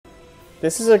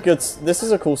This is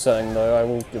a cool setting though. I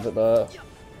will give it that.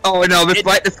 Oh no, this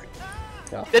fight.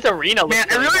 This arena looks Man,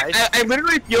 really nice. I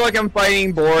literally feel like I'm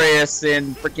fighting Boreas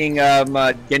in freaking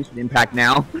Genshin Impact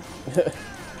now.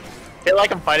 I feel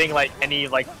like I'm fighting like any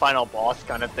like final boss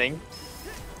kind of thing.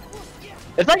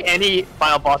 It's like any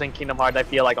final boss in Kingdom Hearts. I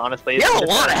feel like honestly. He has a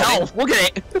lot of health. Look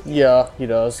at it. Yeah, he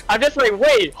does. I'm just like,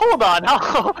 wait, hold on.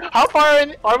 How far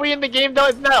in are we in the game though?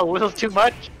 Isn't that a little too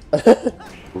much?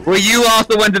 Well, you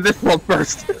also went to this world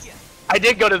first. I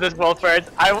did go to this world first.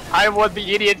 I was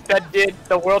the idiot that did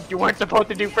the world you weren't supposed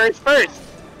to do first.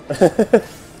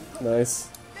 Nice.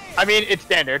 I mean, it's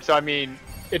standard, so I mean,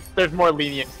 there's more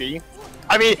leniency.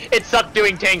 I mean, it sucked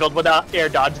doing Tangled without air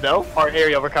dodge though, or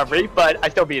aerial recovery, but I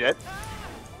still beat it.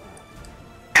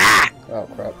 Ah! Oh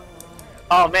crap.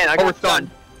 Oh man, I got it's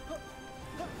done.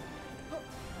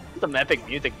 Some epic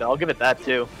music though, I'll give it that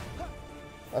too.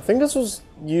 I think this was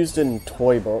used in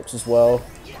Toy Box as well.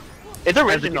 It's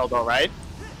original though, right?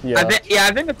 Yeah.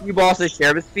 I think a few bosses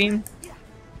share this theme.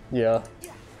 Yeah.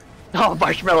 Oh,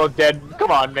 Marshmallow's dead.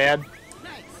 Come on, man.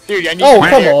 Dude, I need Oh, to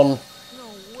come there. on!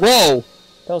 Whoa!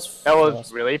 That was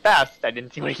was really fast. I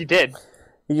didn't see what he did.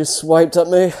 He just swiped at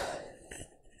me.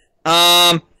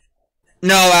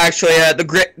 No, actually,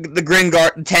 the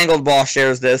Gringard Tangled boss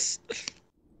shares this.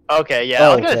 Okay, yeah,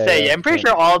 I was gonna Okay, say, yeah, I'm pretty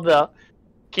sure all the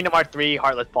Kingdom Hearts 3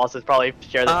 Heartless bosses probably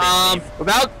share the same theme.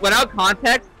 Without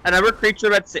context, another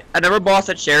boss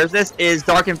that shares this is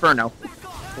Dark Inferno.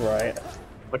 Right.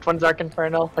 Which one's Dark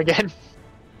Inferno again?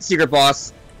 Secret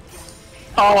boss.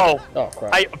 Oh! Oh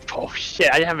crap. Oh shit,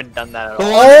 I haven't done that at The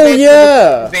all. one that Oh basically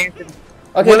yeah! looks advanced-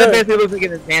 Okay, one that no, basically looks like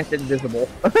an advanced invisible.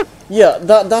 yeah,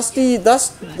 that's the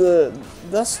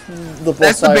boss.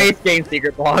 That's the base game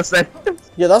secret boss.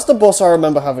 Yeah, that's the boss I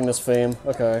remember having this theme.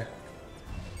 Okay.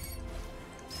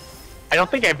 I don't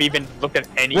think I've even looked at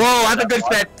any. Whoa, that's a good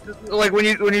set. Like when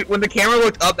the camera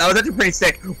looked up, that was actually pretty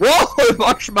sick. Whoa,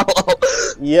 Marshmallow.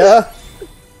 Yeah.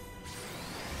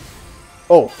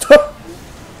 Oh.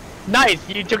 Nice,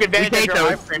 you took advantage of your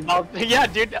Potatoes. iframe. Yeah,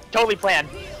 dude, totally planned.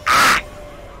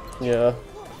 Yeah.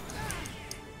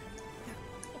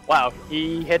 Wow,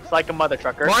 he hits like a mother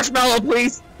trucker. Marshmallow,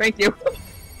 please. Thank you.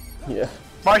 Yeah.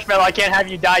 Marshmallow, I can't have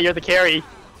you die. You're the carry.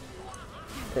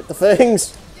 Hit the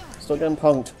things. Still getting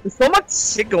punked. There's so much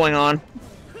shit going on.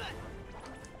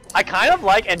 I kind of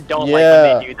like and don't like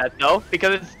Yeah. when they do that though,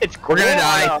 because it's cool. We're gonna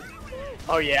die.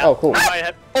 Oh yeah. Oh, cool.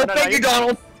 Oh, thank you,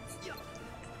 Donald.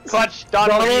 Clutch,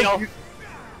 Donald.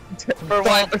 For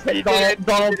once, he did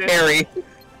Donald it. Perry.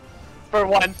 For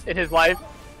once in his life.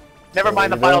 Never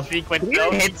mind the There you final go. sequence. Do we though.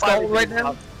 have He hit stall finally right did his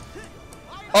now? job.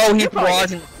 Oh, he's You're probably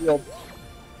barraging the field.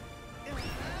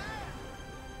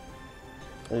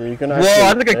 Are you gonna Whoa, actually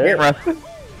that's a good hit? camera.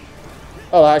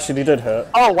 Oh, that actually did hurt.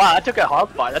 Oh wow, that took a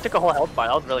health bar. That took a whole health bar.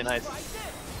 That was really nice.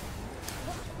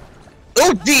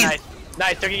 Oh, jeez. Nice,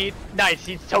 nice, Turkey. Nice.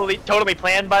 He's totally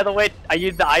planned. By the way, I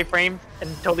used the iframe and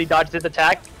totally dodged his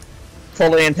attack.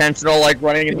 Totally intentional, like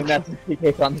running into that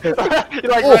PK Thunder.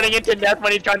 You're like Oh. running into death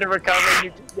when he's trying to recover.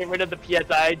 You get rid of the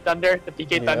PSI Thunder, the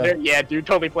PK Yeah. Thunder. Yeah, dude,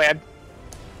 totally planned.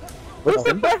 What's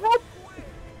the best?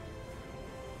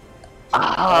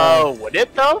 Oh, would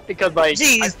it though? Because like, I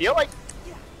Jeez. feel like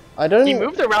I don't. he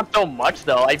moves around so much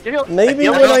though. I feel Maybe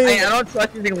I feel when like, I don't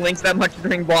trust using links that much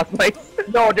during boss fights.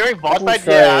 no during boss We'll fights.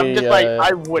 Yeah, I'm just try,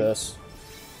 like I would. this.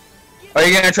 Are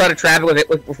you gonna try to trap it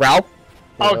with Ralph?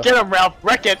 Oh, Yeah. get him, Ralph!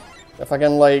 Wreck it! If I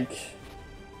can, like.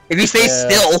 If you stay Yeah.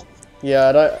 still. Yeah,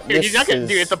 I don't. Dude, This he's not gonna. is,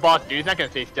 Dude, it's a boss, dude. He's not gonna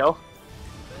stay still.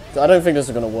 I don't think this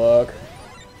is gonna work.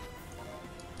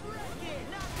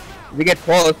 If you get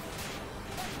close.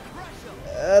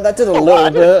 That did a little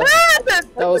bit.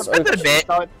 That was that's a okay. bit.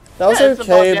 So, That was yeah, it's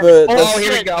about okay, damage. but Oh, that's,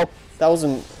 here we go. that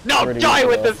wasn't. no, really die good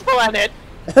with enough. this planet.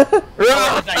 No,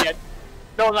 not yet.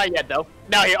 No, not yet though.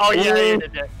 Now he. Oh yeah, he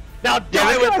did it. Now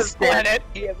die with this planet.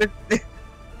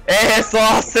 Es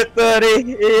hace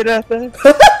 30.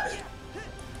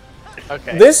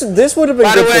 Okay. This would have been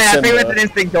By the good way, for I think Simba. that's an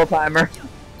instant kill timer.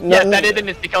 Yes, that is an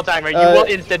instant kill timer. You Uh, will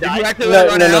insta Did you die. actually No,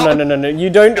 run no, no, out? no, no, no, no. You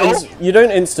don't. No? You don't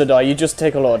insta die. You just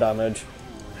take a lot of damage.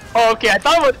 Oh, okay. I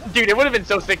thought it was, dude. It would have been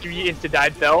so sick if you insta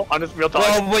died though. Honest, real talk.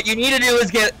 Well, what you need to do is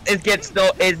get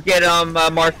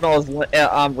Marshmallow's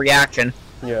reaction.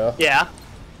 Yeah. Yeah.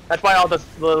 That's why all the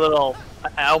little.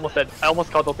 I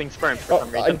almost called those things sperms for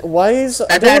some reason. Why is? I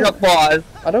That's an don't. applause.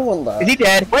 I don't want that. Is he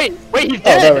dead? Wait, he's Oh,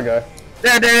 dead. there we go.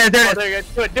 There, Oh, there. there you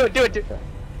go. Do it.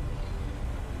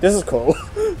 This is cool.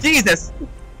 Jesus.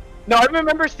 No, I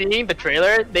remember seeing the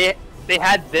trailer. They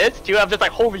had this too. I'm just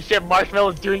like, holy shit,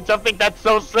 Marshmallow's doing something. That's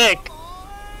so sick.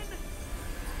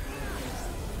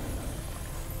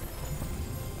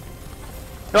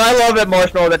 No, I love that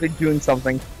Marshmallow that they're doing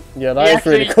something. Yeah, that is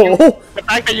really cool. The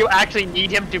fact that you actually need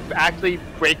him to actually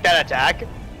break that attack.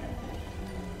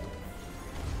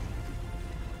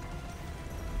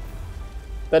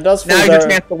 That does feel Now you very...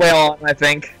 chance the whale on, I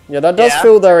think. Yeah, that does Yeah.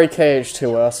 feel very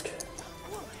KH2-esque.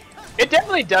 It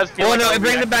definitely does feel. Oh like no, a it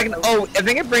brings it back in. reaction- Oh, I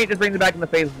think just brings it back into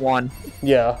phase 1.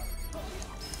 Yeah,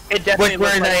 It definitely Where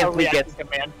looks like that a we get- reaction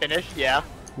command finish. Yeah.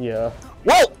 yeah.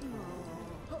 Whoa!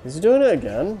 Is he doing it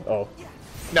again? Oh.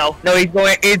 No. No, he's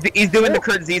going. He's doing the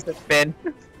Kurt Zisa spin.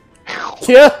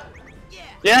 Yeah!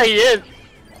 Yeah, he is.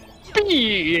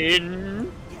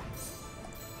 Spin.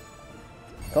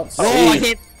 Can't see. Oh, I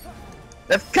can't.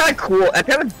 That's kind of cool. I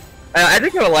kind of. I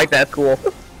think I would like that. It's cool.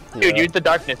 Dude, Yeah. use the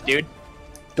darkness, dude.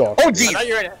 Dog. Oh, I jeez. thought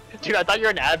you were an, dude, I thought you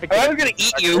were an advocate. I was gonna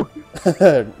eat you.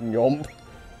 Yomp.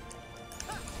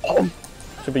 Oh,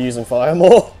 Should be using fire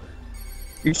more.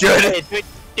 you should. It's doing,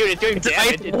 dude, it's doing It's an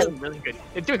damage. item. It's doing really good.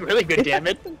 It's doing really good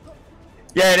damage.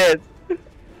 Yeah, it is.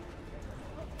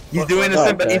 He's doing the Oh,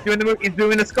 simple. okay. He's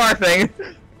doing the scar thing.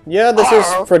 Yeah, this is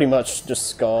pretty much just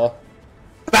Scar.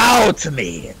 Bow to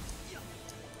me.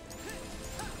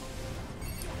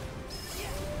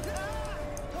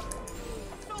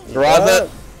 Raza.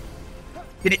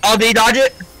 Did he dodge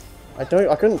it? I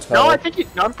couldn't tell. No, I think he.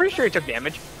 No, I'm pretty sure he took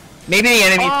damage. Maybe the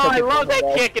enemy Oh, took I it. love that from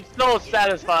the kick. It's so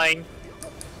satisfying.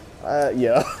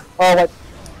 Yeah. wall. Oh, like.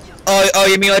 Oh,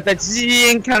 you mean like that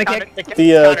zing kind of kick? The,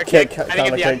 kick, I think counter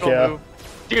it's the kick, actual yeah. move.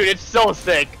 Dude, it's so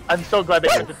sick. I'm so glad they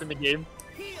put this in the game.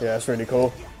 Yeah, it's really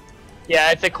cool.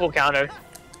 Yeah, it's a cool counter.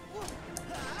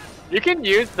 You can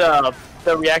use the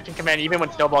reaction command even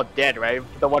when Snowball's dead, right?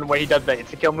 The one where he does the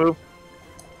insta-kill move.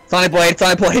 Sonic Blade,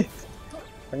 Sonic Blade.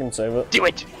 I can save it. Do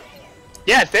it!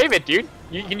 Yeah, save it, dude.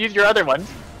 You can use your other ones.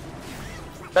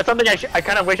 That's something I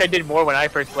kind of wish I did more when I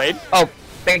first played. Oh,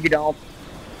 thank you, Donald.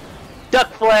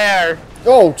 Duck Flare!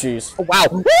 Oh, jeez. Oh, wow.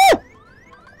 Woo!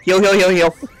 Heal, heal, heal,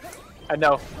 heal. I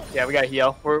know. Yeah, we gotta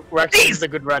heal. We're actually, this is a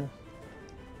good run.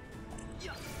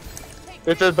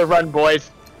 This is the run,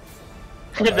 boys.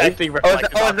 It's Alright. actually Oh,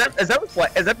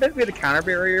 reflect. is that basically the counter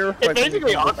barrier? It's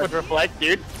basically awkward reflect,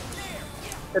 dude.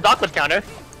 It's awkward counter.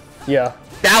 Yeah.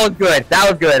 That was good. That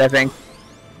was good. I think.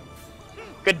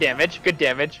 Good damage. Good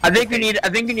damage. I think we need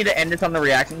to end this on the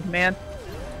reaction command.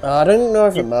 I don't know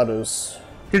if it matters.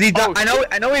 Because he's. Oh,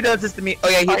 I know he does this to me. Oh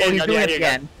yeah, Oh, here you he's go, doing yeah, it here you go.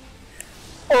 again.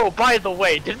 Oh, by the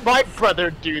way, did my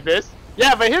brother do this?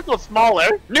 Yeah, but his was smaller.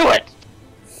 Knew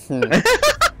it.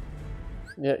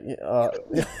 Yeah,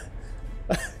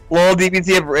 Lol,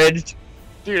 DBT abridged.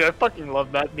 Dude, I fucking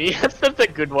love that meme. That's a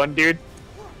good one, dude.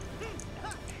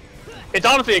 It's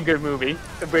honestly a good movie.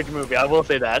 A bridge movie, I will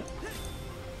say that.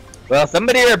 Well,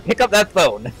 somebody here pick up that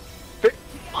phone.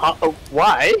 Oh,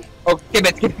 why? Oh, give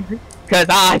it. Because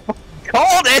I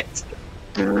called it.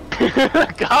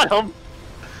 Got him.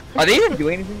 Are they even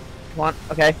doing anything? Come on.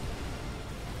 Okay.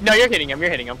 No, you're hitting him. You're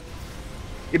hitting him.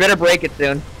 You better break it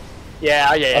soon.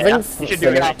 Yeah, yeah, yeah. I You think should do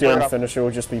it now. doing finisher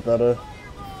would just be better.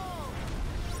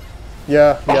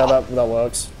 Yeah, that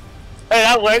works. Hey,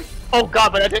 that worked. Oh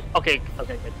god, but I did. Okay,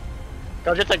 okay, good. I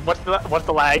was just like, what's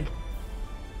the lag?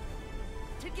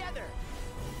 Together.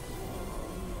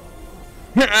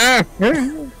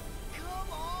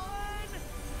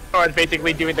 Or it's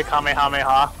basically doing the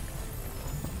Kamehameha.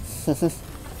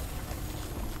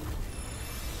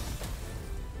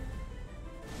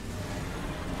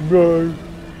 No.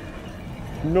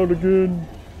 Not again.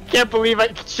 Can't believe I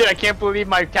can't believe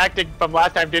my tactic from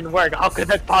last time didn't work. How could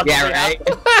that possibly Yeah, right.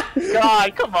 happen?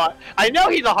 God, come on. I know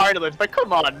he's a heartless, but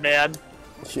come on, man.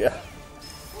 Yeah.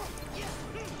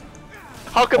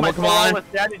 How could my Come on. flawless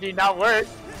strategy not work?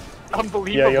 Yeah,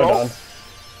 Unbelievable. you're done.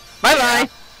 Bye bye.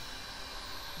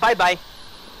 Bye bye.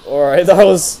 Alright, that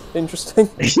was interesting.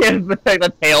 Yeah, like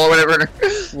the tail or whatever.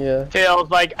 Yeah. Tails,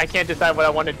 like, I can't decide what I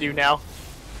want to do now.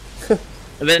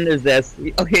 And then there's this.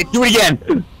 Okay, do it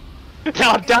again.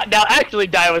 Now actually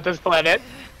die with this planet.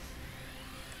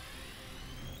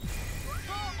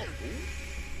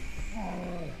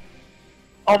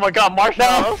 Oh my god,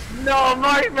 Marshmallow! No,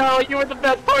 Marshmallow, you were the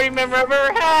best party member I've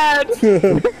ever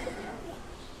had!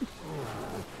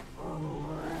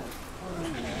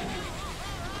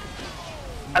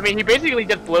 I mean, he basically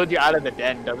just blows you out of the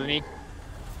den, doesn't he?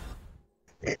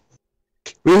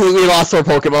 We lost our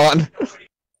Pokemon.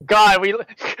 God,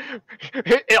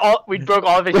 we broke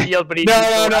all of his shields, but he No,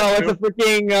 it's a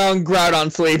freaking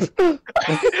Groudon sleep.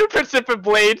 Precipitate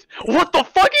Blades. What the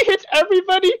fuck? He hits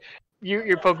everybody.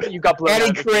 You got blown out.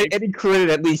 And of the game. he critted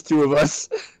at least 2 of us.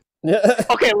 Yeah.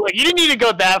 Okay, look, you didn't need to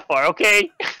go that far,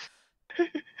 okay?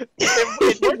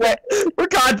 For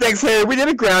context here, we did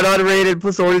a ground-on raid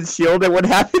in Sword and Shield, and what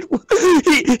happened?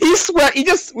 He sweat.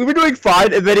 We were doing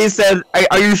fine, and then he said,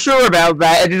 "Are you sure about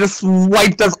that?" And he just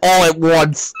wiped us all at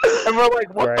once. And we're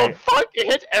like, "What the fuck? It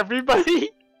hit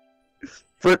everybody."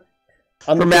 For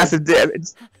massive damage.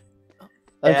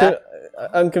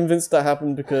 I'm convinced that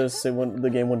happened because the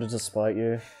game wanted to spite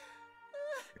you.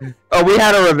 Oh, we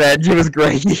had a revenge. It was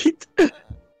great.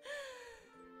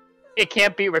 It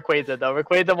can't beat Rayquaza though.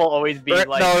 Rayquaza will always be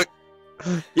like. No.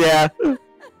 Yeah.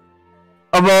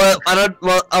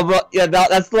 Yeah,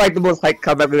 that's like the most hype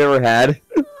comeback we've ever had.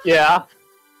 Yeah.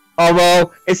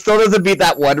 Although it still doesn't beat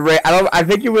that one raid. I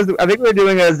think we were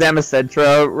doing a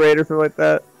Zamacentra raid or something like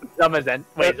that.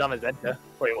 Zamazenta.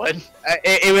 Wait, what?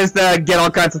 It was the get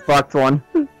all kinds of fucked one.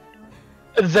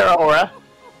 Zeraora.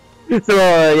 So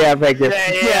yeah, thank you.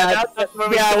 Yeah,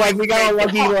 like we got a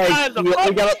lucky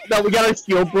we got a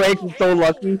shield break. We're so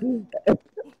lucky.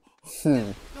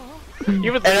 He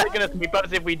was literally gonna sweep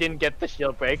us if we didn't get the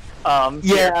shield break.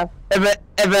 Yeah, and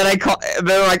then like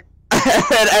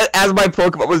as my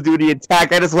Pokemon was doing the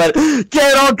attack, I just went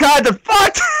get all kinds of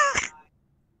fucked.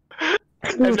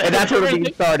 And that's where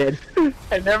we started.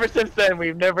 And ever since then,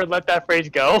 we've never let that phrase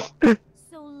go.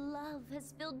 So love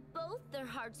has filled both their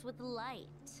hearts with light.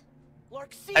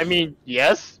 I mean,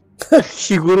 yes.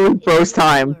 She literally froze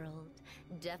time.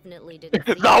 Definitely didn't.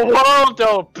 The world,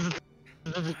 though.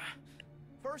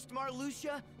 First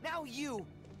Marluxia, now you.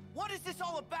 What is this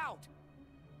all about?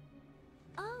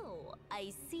 Oh,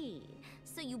 I see.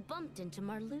 So you bumped into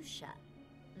Marluxia.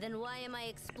 Then why am I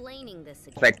explaining this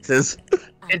again? Vexes.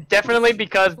 It's definitely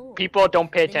because people don't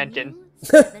pay attention.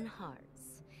 7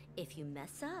 hearts. If you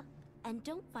mess up and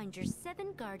don't find your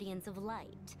 7 Guardians of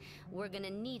Light, we're gonna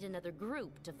need another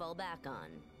group to fall back on.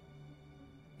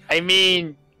 I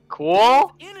mean,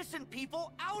 cool. Innocent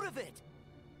people out of it.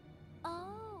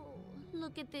 Oh,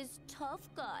 look at this tough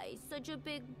guy, such a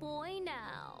big boy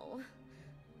now.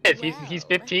 He's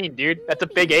 15, dude. That's a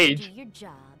big Do age. your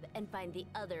job and find the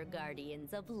other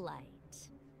Guardians of Light.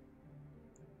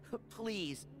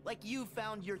 Please, like you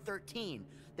found your 13.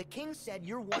 The king said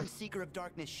you're one Seeker of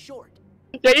Darkness short.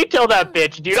 Yeah, you tell that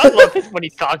bitch, dude. I love this when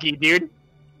he's cocky, dude.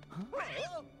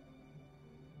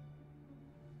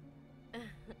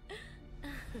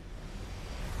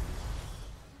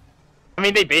 I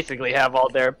mean, they basically have all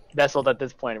their vessels at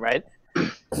this point, right?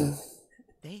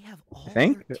 They have all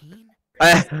Think? 13?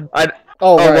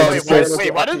 Oh, right.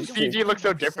 Wait, why does CG look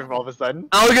so different all of a sudden?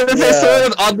 I was gonna say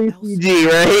sort of oddly CG,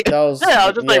 right? That was, Yeah, I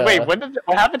was just like, wait, what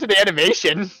happened to the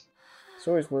animation? It's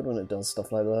always weird when it does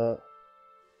stuff like that.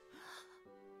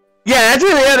 Yeah, actually,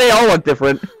 yeah, they all look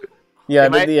different. Yeah,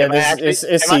 Am I- am I it's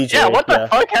actually- CG. Yeah, what the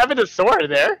fuck happened to Sora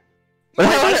there? What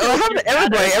happened to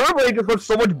everybody? Everybody just looks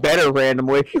so much better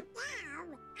randomly.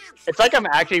 It's like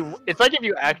it's like if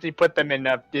you actually put them in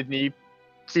a Disney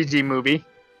CG movie.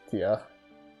 Yeah.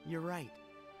 You're right.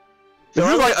 This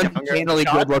is like Younger. uncannily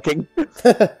good looking.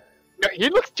 No, he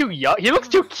looks too young. He looks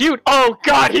too cute. Oh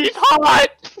god, he's hot!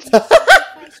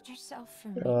 Sacrificed yourself for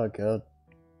me. Oh god.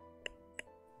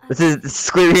 This is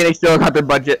Square Enix still got their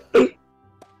budget.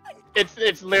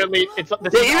 It's literally this is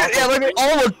Yeah, like they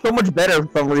all look so much better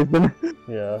for some reason.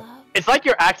 Yeah. it's like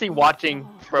you're actually watching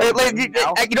Frozen You now.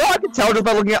 know, I can tell just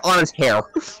by looking at Anna's hair.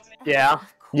 Yeah.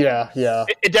 Yeah, yeah.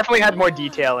 It definitely had more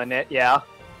detail in it, yeah.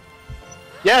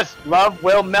 Yes, love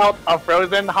will melt a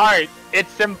frozen heart. It's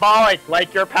symbolic,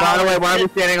 like your power. By the way, why are we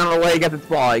standing on the leg as it's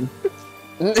falling?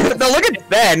 No, look at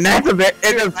Ben. That's a very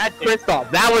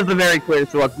Kristoff. That was the very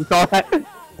clearest look. You saw that?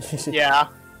 Yeah.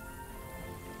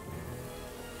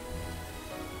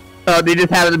 Oh, they just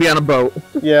happened to be on a boat.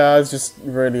 Yeah, I was just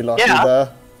really lucky Yeah. there.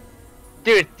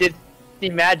 Dude, Disney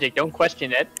magic, don't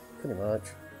question it. Pretty much.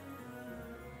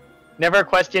 Never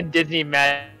question Disney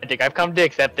magic. I've come to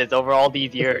accept this over all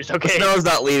these years, The okay? snow's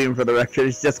not leaving for the record.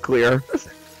 It's just clear.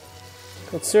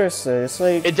 But seriously, it's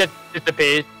like... It just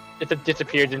disappears. It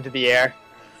disappears into the air.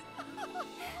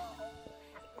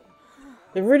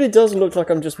 It really does look like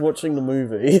I'm just watching the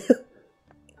movie.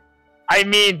 I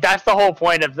mean, that's the whole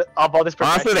point of all this.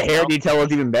 Honestly, the perfection, hair you know? detail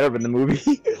was even better than the movie.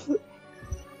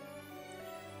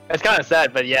 It's kind of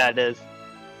sad, but yeah, it is.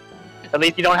 At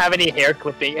least you don't have any hair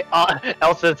clipping.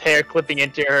 Elsa's hair clipping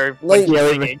into her when Like- she's Yeah,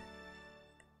 singing.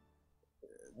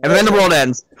 And then the world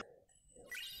ends.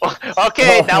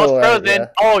 Okay, that was Oh, Frozen. yeah.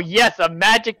 Oh yes, a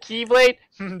magic Keyblade.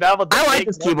 That was. I like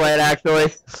this Keyblade,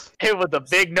 actually. It was a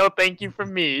big no, thank you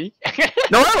from me.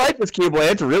 No, I like this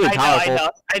Keyblade. It's really powerful.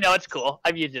 I know, it's cool.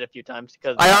 I've used it a few times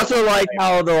because. I also like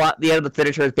how the end of the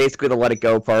finisher is basically the let it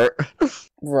go part.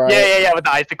 Right. Yeah, with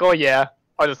the icicle, yeah.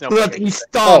 Or the snow. Look, he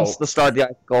stomps Oh. to start the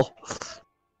icicle.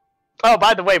 Oh,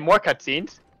 by the way, more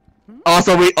cutscenes.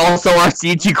 Also, our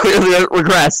CG clearly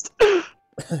regressed.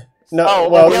 No, Oh,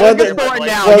 well, yeah, well, we can the- store it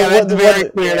now. well, Yeah, that's well, very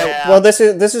well, clear. Yeah. well, this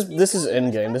is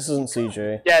in game. This isn't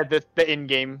CG. Yeah, the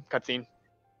in-game cutscene.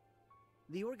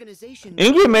 The organization.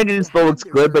 In-game engine still looks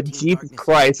good, but Jesus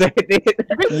Christ.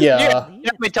 Yeah. You can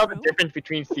definitely tell the difference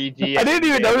between CG. I and didn't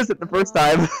even in-game. notice it the first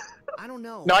time. I don't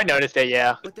know. No, I noticed it.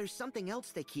 Yeah. But there's something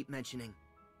else they keep mentioning.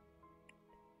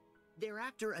 They're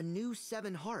after a new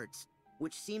 7 hearts,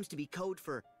 which seems to be code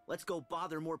for "let's go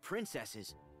bother more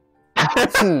princesses."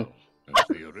 Hmm.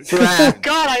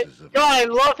 God, I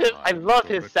love him. I love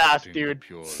his sass, dude.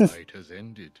 Pure light has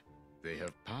ended. They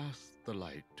have passed the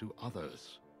light to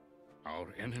others. Our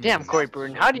enemies Damn, Corey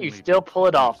Burton, how do you certainly still pull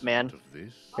it off, cognizant man? of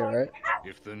this. Yeah, right.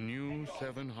 If the new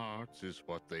 7 hearts is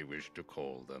what they wish to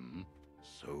call them,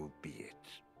 so be it.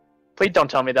 Please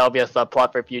don't tell me that'll be a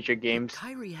subplot for future games.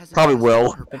 Kyrie hasn't Probably lost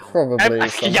will. her power. Probably Yeah,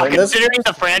 something. There's- considering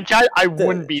the franchise, I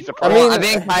wouldn't be surprised. mean-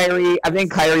 I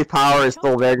think Kyrie's power is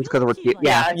still there just because we're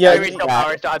yeah, Yeah, Kyrie's still yeah.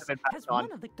 power still hasn't been As passed on.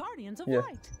 one of the guardians of Yeah.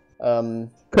 light.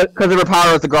 because of her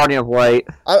power as the Guardian of Light.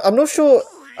 I'm not sure.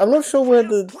 I'm not sure where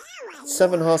the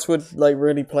 7 hearts would like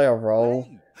really play a role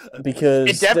because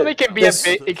It definitely can be this-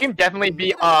 a bit. It can definitely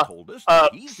be a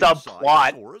subplot.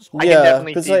 I Yeah, can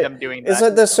definitely 'cause, see like, them doing It's that.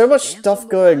 like there's so much stuff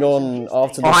going on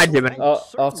after Oh, hi, this, Jiminy.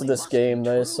 after this game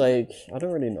that it's like I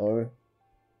don't really know.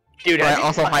 Dude, Right,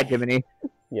 also, hi, Jiminy.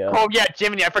 Yeah, Oh yeah,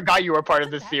 Jiminy, I forgot you were part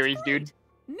of this series, dude.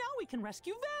 Now we can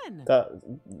rescue Ven.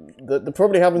 that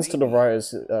probably happens to the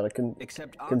writers at a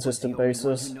Except consistent Aqua's the only one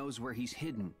basis. who knows where he's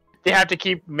hidden. They have to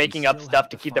keep making up stuff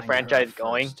to keep the franchise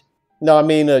going. No, I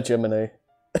mean Gemini.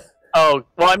 Oh,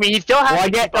 well, I mean, he still has. Well, I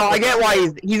to get, keep up with it. why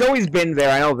he's always been there.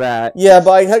 I know that. Yeah,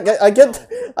 but I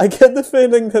get the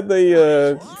feeling that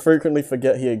they frequently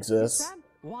forget he exists. Sam,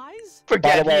 wise?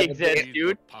 Forget By the way, he exists, Need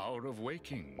dude. the power of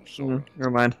waking, Sora.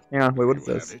 Never mind. Yeah, wait, what is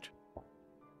You have this? it.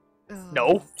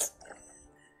 No.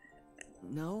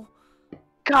 No.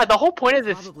 God, the whole point of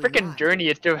this Probably freaking not. journey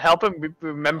is to help him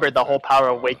remember the whole power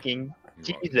of waking.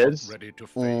 You are not Jesus. ready to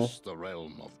face the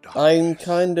realm of I'm darkness.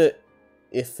 kinda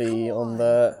iffy on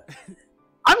that.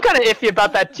 I'm kind of iffy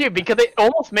about that too because it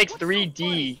almost makes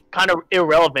 3D kind of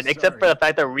irrelevant, except for the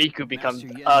fact that Riku becomes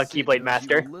Master Yen a said Keyblade knows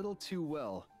Master. you a little too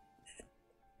well.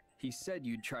 He said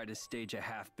you'd try to stage a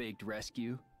half-baked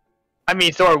rescue. I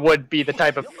mean, Sora would be the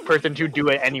type of person to do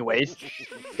it anyways.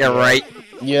 Yeah, right.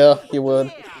 Yeah, you would.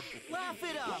 Laugh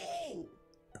it up.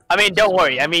 I mean, don't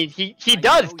worry. I mean, he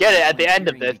does get it at the end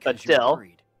of this, but still.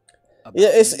 Yeah,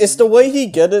 it's the way he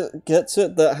gets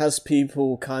it that has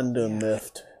people kinda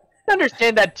miffed. I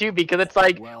understand that too because it's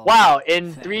like, Well, wow,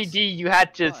 in thanks. 3D you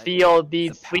had to But feel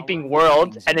these the power sleeping of worlds,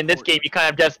 waking's and in this game important. you kind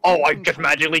of just, oh, I just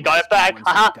magically got it back. Ones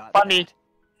that Haha, got funny. that.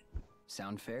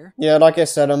 Sound fair? Yeah, like I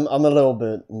said, I'm a little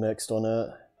bit mixed on it.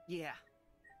 Yeah.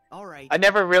 All right. I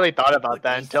never really thought about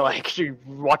that until actually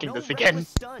watching No this red again. was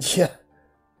stunned. Yeah.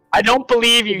 I don't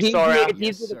believe you, It's easy- Sora. it's Yes,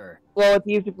 easy to- sir. Well, it's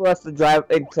easy for us to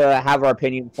to have our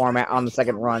opinion format on the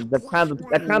second run. That's kind of the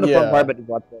fun Yeah. part about these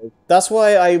Let's Plays. That's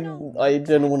why I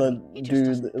didn't want to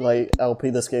do like LP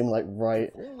this game like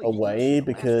right away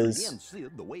because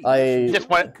I Just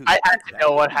want, I had to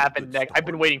know what happened next. I've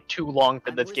been waiting too long for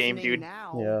I'm this game, listening dude.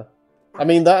 now. yeah. I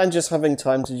mean that and just having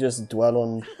time to just dwell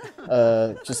on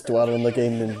the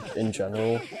game in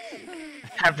general.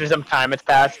 After some time has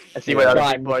passed, I see what other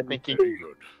Yeah. people are thinking. Very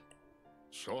good.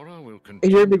 Sora will I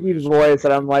continue hear Mickey's his voice,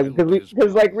 and I'm like, build his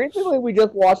because like powers. recently we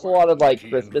just watched a lot of like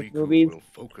Mickey and Christmas Riku movies, will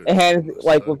focus and on the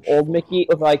like with search old for Mickey,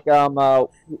 with like Wait, what now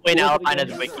was it Alpine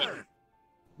again? as a wiki.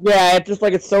 Yeah, it's just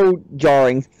like it's so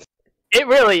jarring. It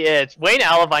really is. Wayne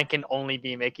Alvine can only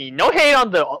be Mickey. No hate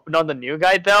on the new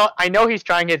guy though. I know he's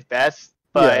trying his best,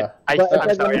 but Yeah. I'm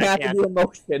But it sorry, doesn't I have to can't. be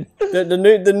emotion.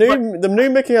 The new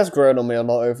Mickey has grown on me a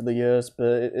lot over the years, but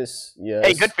it's yeah. Hey,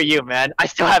 it's- good for you, man. I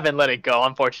still haven't let it go,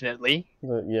 unfortunately.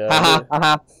 but yeah.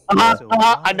 Haha,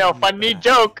 haha. I know, funny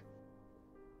joke.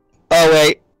 Oh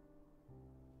wait,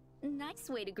 Nice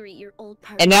way to greet your old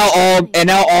partner. and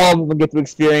now all of them get to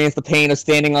experience the pain of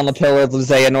standing on the pillars of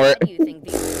Xehanort. You think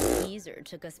the geezer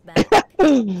took us back?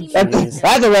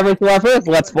 That's a reference to our first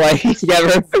Let's Play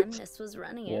together. Zemnis was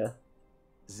running it. Yeah.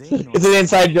 It's an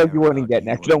inside joke you wouldn't get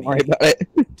next. Don't worry about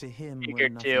it. To him,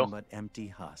 Figured we're too. nothing but empty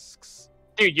husks.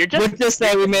 Dude, you're just Let's just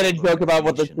say we made a joke about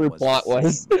what the true plot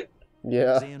was.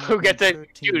 Yeah. who gets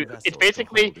it. Dude, it's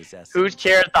basically whose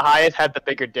chair is the highest has the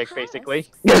bigger dick, basically.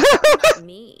 Not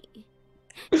me.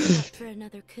 Up for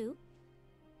another coup?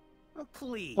 Oh,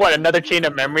 please. What, another chain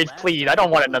of memories? Please, I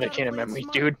don't want another chain of memories,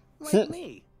 dude. Like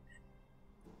me.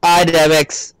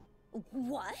 Idemix.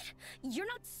 What? You're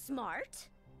not smart?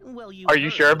 Well, you Are you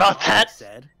heard sure what about Bob that?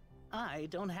 Said. I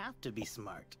don't have to be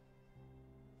smart.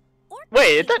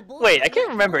 Wait, is that wait? I can't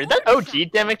remember. Is that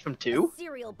OG Demix from 2? A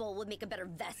cereal bowl would make a better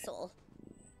vessel.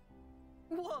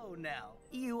 Whoa, now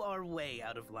you are way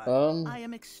out of line. I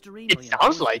am extremely. It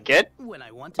sounds like it. When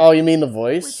I want to Oh, you mean the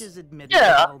voice?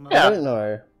 Yeah, I don't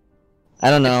know. I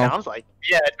don't know. It sounds like.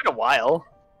 Yeah, it's been a while.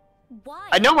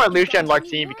 I know Marluxia and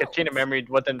Larxene because Chain of Memory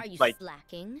wasn't like.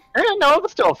 Slacking? No, it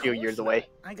was still a few years away.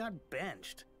 I got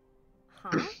benched.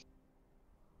 Huh?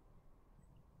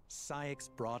 Cyax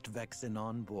brought Vexen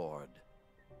on board.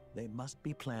 They must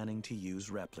be planning to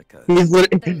use replicas.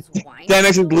 Demix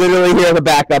is literally here as a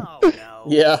backup. Oh, no.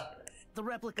 Yeah. The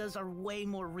replicas are way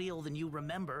more real than you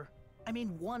remember. I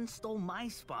mean, one stole my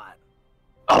spot.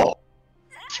 Oh,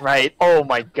 that's right. Oh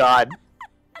my God.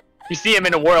 You see him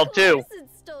in a world too. It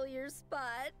stole your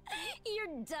spot.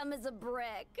 You're dumb as a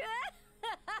brick.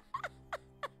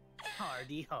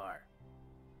 Hardy har.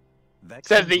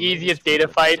 Says the easiest data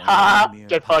fight. Haha.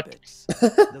 Get fucked.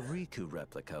 The Riku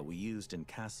replica we used in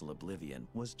Castle Oblivion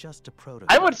was just a prototype.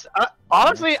 I would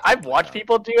honestly, I've watched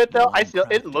people do it though.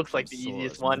 It looks like the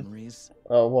easiest one.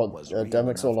 What?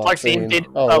 Demix or Larxene Larxene? did.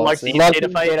 Oh, Larxene data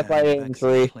fight. In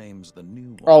 3.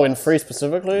 Oh, in 3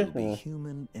 specifically?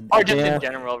 Or just in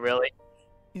general, really.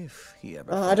 If he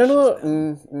ever I don't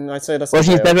know. I'd say that's. Well,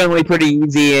 she's okay. definitely pretty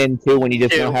easy in 2 when you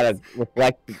just know how to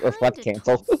reflect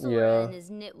cancel. Yeah. His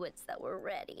nitwits that were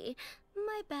ready.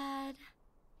 My bad.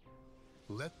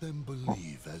 Let them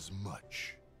believe as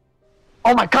much.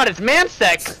 Oh my God, it's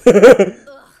Mansek. Ugh,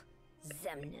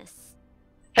 Xemnas.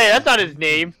 Hey, that's not his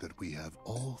name. That we have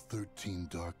all 13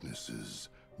 darknesses,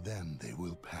 then they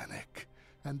will panic,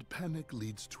 and panic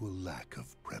leads to a lack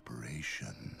of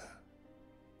preparation.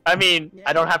 I mean,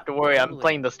 I don't have to worry. I'm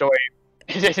playing the story.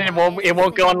 It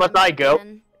won't go unless I go.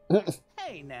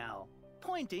 Hey now,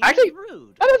 pointing Actually, is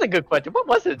rude. that is a good question. What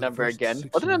was his number again?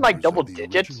 Wasn't it like double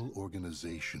digits? I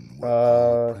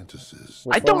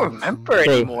don't remember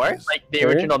anymore. Like the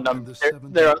original number,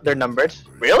 their numbers.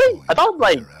 Really? I thought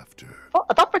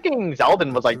freaking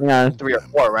Zeldin was like 3 or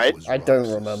 4, right? I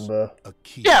don't remember.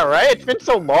 Yeah, right. It's been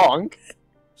so long.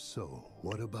 So,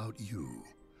 what about you?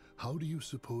 How do you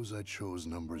suppose I chose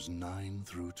numbers 9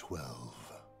 through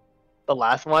 12? The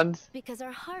last ones? Because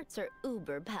our hearts are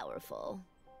uber powerful.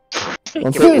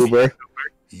 Uber.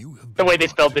 The way they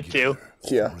spelled it too.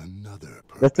 Yeah.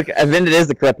 That's the, I mean, it is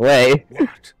the correct way.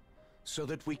 What? So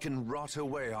that we can rot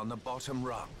away on the bottom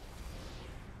rung.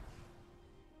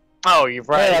 Oh, you're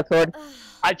right. Yeah,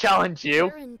 I challenge you.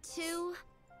 We're in 2.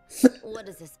 What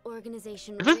is this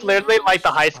organization? Is this literally like the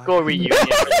high school reunion?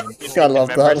 I love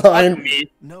that line.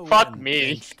 Fuck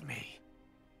me. Fuck me.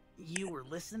 You were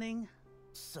listening?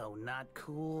 So not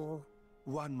cool.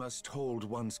 One must hold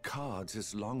one's cards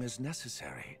as long as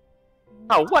necessary.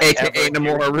 Oh, whatever. AKA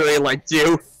Nomura really liked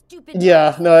you.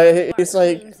 Yeah, no, he's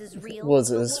like,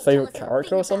 was it his favorite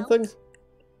character or something?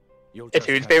 It's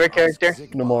whose favorite character?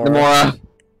 Nomura.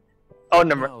 Oh,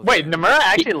 Nomura. Wait, Nomura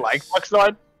actually likes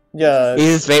Luxord? Yeah. He's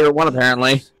his favorite one,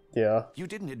 apparently. Yeah.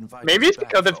 Maybe it's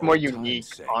because it's more unique,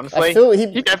 honestly. I feel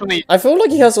he definitely... I feel like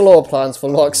he has a lot of plans for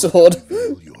Luxord.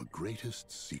 Your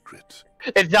greatest secret.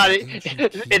 It's not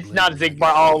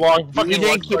Xigbar all along. You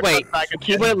didn't keep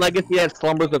a legacy that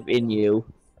slumbers within you.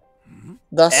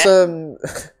 That's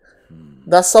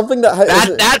that's something that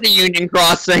that's a Union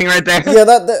Cross thing right there. Yeah,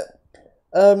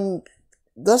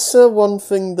 that's one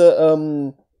thing that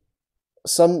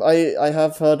I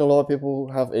have heard a lot of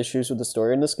people have issues with the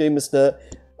story in this game is that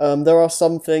there are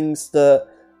some things that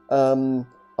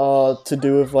are to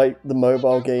do with like the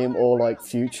mobile game or like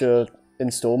future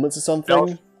installments or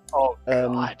something. Oh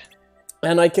God.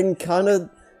 And I can kind of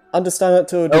understand that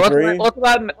to a degree. Let's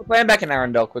land back in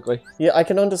Arendelle quickly. Yeah, I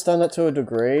can understand that to a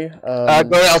degree. Go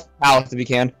to El's Palace if you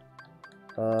can.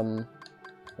 Where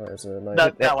is it?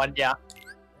 Like, that one, yeah.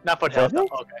 Not Foothills.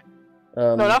 Okay.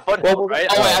 No, not Foothills, right?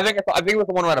 Oh wait, I think it was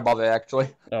the one right above it actually.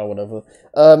 Oh, whatever.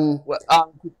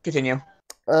 Continue.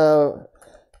 What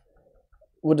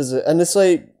is it? And it's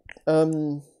like,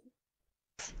 I'm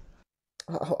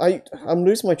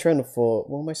losing my train of thought.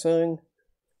 What am I saying?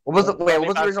 What was the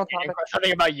original topic?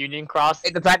 Something about Union Cross.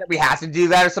 The fact that we have to do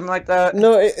that or something like that.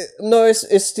 No,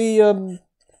 it's the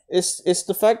it's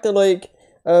the fact that like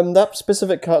that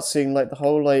specific cutscene, like the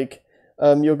whole like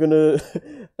you're gonna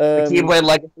the Keyblade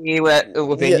legacy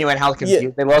within you and how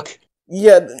confused they look.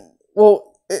 Yeah,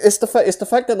 well, it's the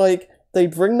fact that like they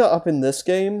bring that up in this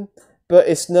game, but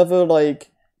it's never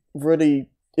like really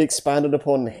expanded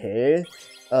upon here.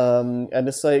 And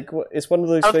it's like it's one of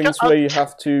those things where you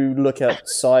have to look at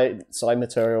side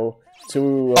material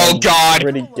to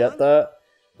really get that.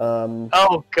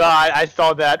 Oh God, I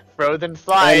saw that frozen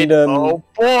slide. And, oh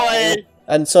boy!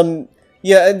 And some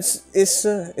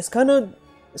it's kind of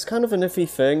it's kind of an iffy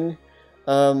thing.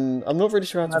 I'm not really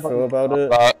sure how to feel about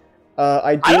it.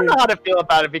 I don't know how to feel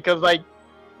about it because, like,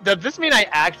 does this mean I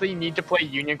actually need to play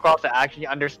Union Cross to actually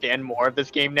understand more of this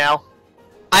game now?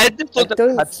 I just looked at the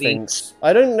cutscenes.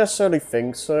 I don't necessarily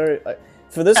think so.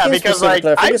 For this game because, specifically,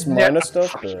 like, I think it's minor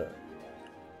stuff, but...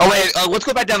 Oh wait, let's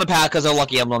go back down the path because they're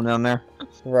lucky emblem down there.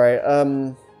 Right.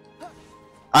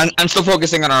 I'm still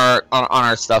focusing on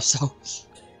our stuff, so.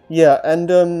 Yeah,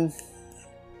 and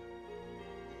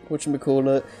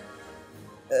whatchamacallit?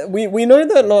 We know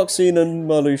that Larxene and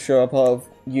Marluxia are part of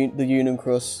the Union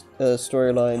Cross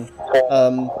storyline,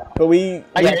 but we...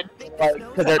 I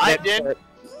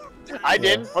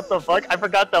didn't. What the fuck? I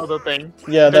forgot that was a thing.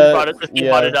 Yeah, brought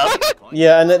it up.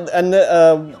 Yeah,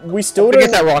 and we still don't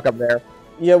get that rock up there.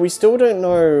 Yeah, we still don't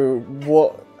know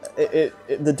what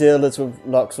the deal is with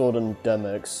Luxord and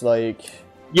Demyx. Like,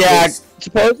 yeah,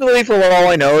 supposedly, for all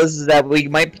I know, is that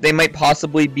they might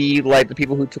possibly be like the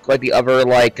people who took like the other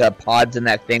like pods in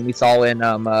that thing we saw in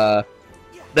the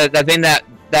thing that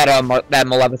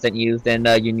Maleficent used in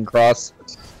Union Cross.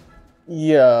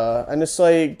 Yeah, and it's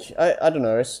like I don't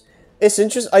know. It's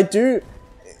interesting.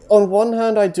 On one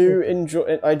hand, I do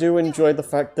enjoy the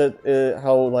fact that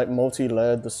how like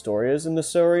multi-layered the story is in the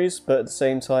series, but at the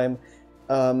same time,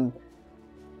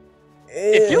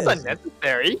 it feels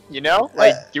unnecessary. You know,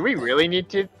 like, do we really need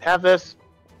to have this?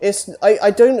 I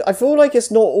feel like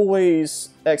it's not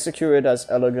always executed as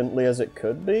elegantly as it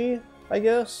could be, I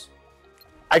guess.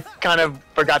 I kind of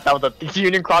forgot that was a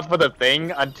Union Cross was a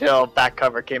thing until back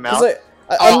cover came out.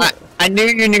 I knew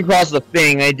Union Cross was a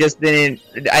thing. I just didn't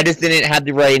have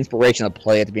the right inspiration to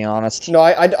play it, to be honest. No,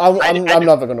 I'm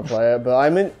never gonna play it, but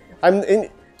I'm in.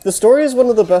 The story is one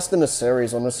of the best in the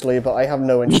series, honestly, but I have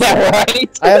no interest. Yeah,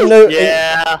 right. I have no.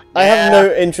 I have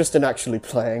no interest in actually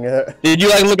playing it. Did you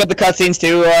like look at the cutscenes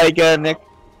too, like Nick?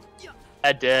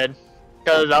 I did.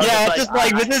 It's just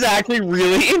like this is actually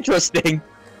really interesting.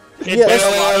 Yeah,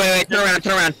 wait, turn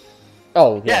around.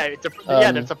 Oh, yeah.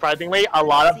 There's surprisingly a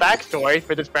lot of backstory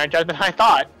for this franchise than I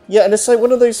thought. Yeah, and it's like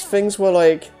one of those things where,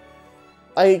 like,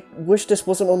 I wish this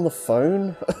wasn't on the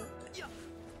phone.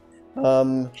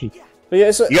 But yeah,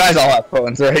 you guys all have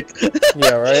phones, right?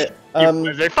 Yeah, right.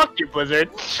 Blizzard, fuck you, Blizzard.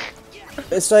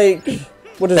 It's like,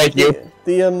 what is Thank it?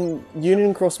 The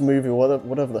Union Cross movie,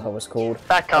 whatever the hell it's called.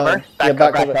 Back cover. Back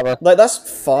cover. Like, that's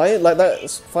fine. Like,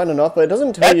 that's fine enough, but it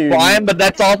doesn't tell you. That's fine, but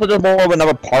that's also just more of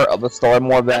another part of the story,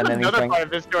 more than anything. Another part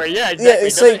of the story, yeah, exactly. Yeah,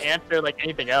 it's it doesn't like, answer like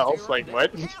anything else. Like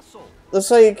what?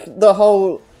 It's like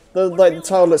the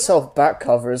title itself, back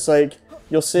cover. It's like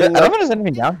you're seeing. I don't think there's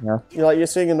anything down here. You're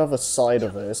seeing another side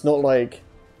of it. It's not like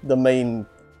the main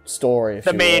story.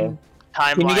 The main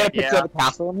timeline. Can you get a picture of the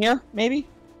castle in here, maybe?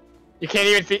 You can't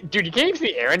even see, dude. You can't even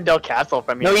see Arendelle Castle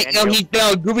from here.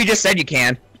 No, Goofy just said you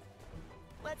can.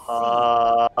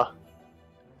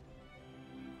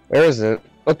 Where is it?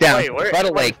 Look down. Wait, it's by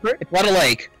the lake. It's by the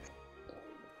lake.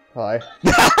 Hi.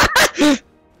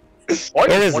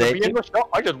 Where is it?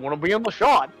 I just want to be in the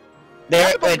shot.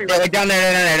 There, down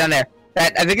there.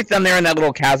 I think it's down there in that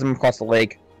little chasm across the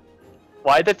lake.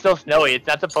 Why is it so snowy? It's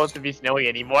not supposed to be snowy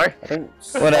anymore.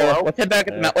 Whatever. Let's head back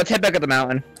at the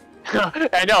mountain.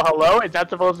 I know. Hello. It's not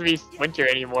supposed to be winter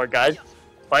anymore, guys.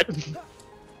 What?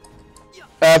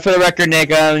 For the record, Nick,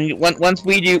 once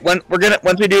we do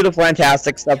the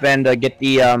fantastic stuff and get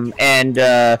the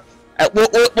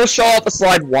we'll show off the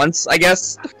slide once, I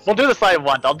guess. We'll do the slide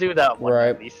once. I'll do that one right.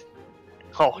 at least.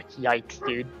 Oh, yikes,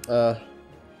 dude.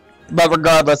 But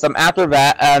regardless, after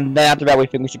that, we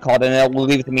think we should call it, and we'll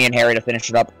leave it to me and Harry to finish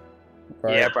it up.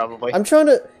 Right. Yeah, probably. I'm trying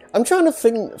to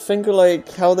think of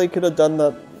like how they could have done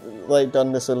that, like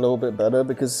done this a little bit better,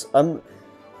 because I'm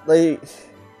like.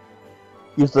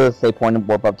 Use the save point and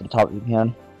warp up to the top if you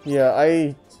can. Yeah,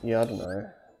 I don't know.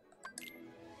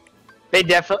 They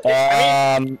definitely.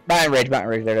 Mountain Ridge,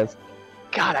 there it is.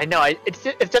 God, I know. It's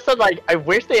just that, like, I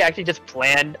wish they actually just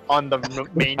planned on the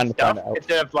main stuff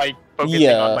instead of like focusing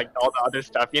on like all the other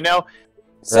stuff. You know.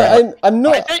 So I'm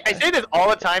not. I say this all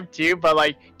the time too, but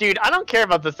like, dude, I don't care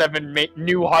about the 7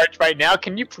 new hearts right now.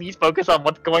 Can you please focus on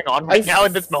what's going on right now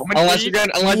in this moment? Unless they're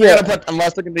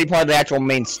gonna be part of the actual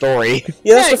main story.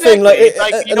 Yeah, that's the thing. Like,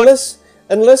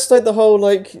 unless like the whole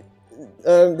like,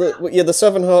 the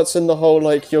 7 hearts and the whole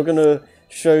like you're gonna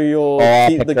show your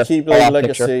the Keyblade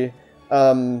legacy.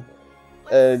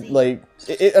 Like,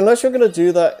 unless you're gonna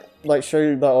do that, like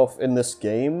show that off in this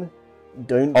game.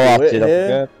 Don't do it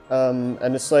here.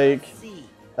 And it's like,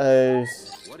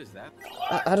 what is that?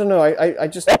 I don't know. I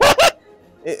just.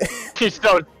 He's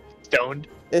so stoned.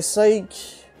 It's like,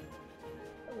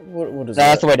 what is that?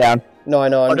 That's the way down. No, I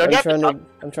know. I'm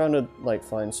trying to like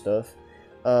find stuff.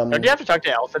 Don't you have to talk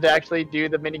to Elsa to actually do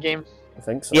the minigame? I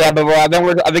think so. Yeah, but I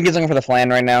think he's looking for the flan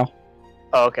right now.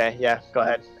 Oh, okay. Yeah, go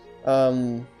ahead.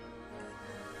 Oh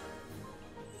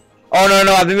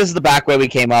no, I think this is the back way we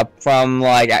came up from,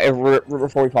 like,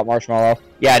 before we fought Marshmallow.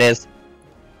 Yeah, it is.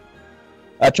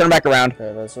 Turn back around.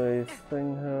 Okay, there's a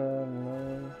thing here.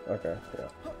 No. Okay, yeah.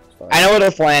 It's fine. I know where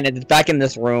the flan is. It's back in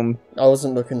this room. I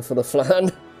wasn't looking for the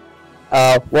flan.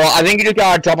 Well, I think you just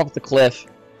gotta jump off the cliff.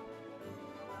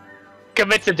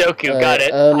 Commit Sudoku, got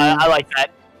it. I like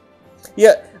that.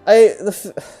 Yeah,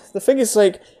 the thing is,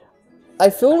 like, I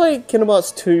feel like Kingdom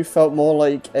Hearts 2 felt more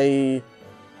like a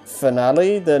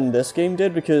finale than this game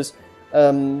did, because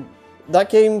that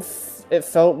game it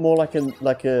felt more like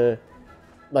a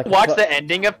Watch the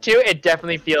ending of 2, it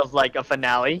definitely feels like a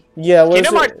finale. Yeah,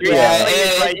 Kingdom Hearts 3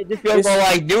 it just feels more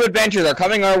like new adventures are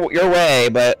coming your way,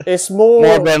 but it's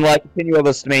more than like continue of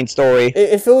the main story.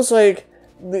 It feels like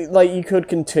you could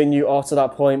continue after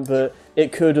that point, but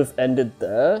it could have ended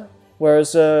there.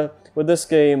 Whereas with this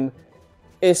game,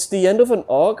 it's the end of an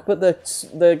arc, but they're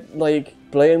like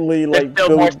blatantly like there's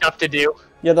still more stuff to do.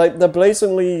 Yeah, like they're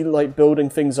blatantly like building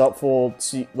things up for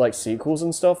like sequels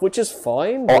and stuff, which is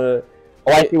fine. But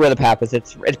I see where the path is.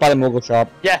 It's by the Moogle shop.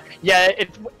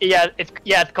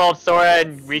 It's called Sora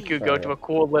and Riku go to a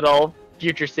cool little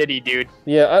future city, dude.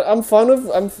 Yeah, I'm fine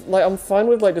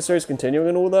with like the series continuing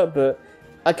and all that, but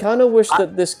I kind of wish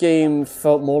that this game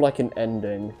felt more like an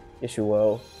ending, if you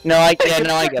will. No, I get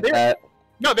that.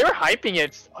 No, they were hyping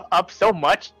it up so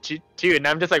much too, and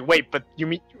I'm just like, wait, but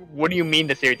what do you mean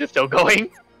the series is still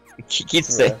going? Keep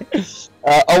saying.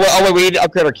 Wait, we need to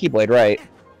upgrade our Keyblade, right?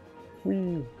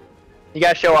 Whee. You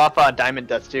gotta show off Diamond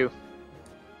Dust too.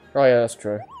 Oh yeah, that's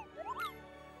true.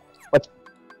 What?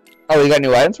 Oh, you got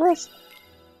new items for us?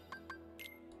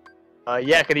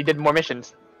 Yeah, cause he did more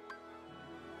missions.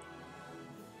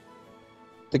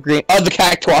 The green. Oh, the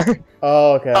Cactuar.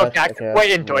 Oh, okay. Oh,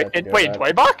 wait, in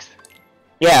Toy Box?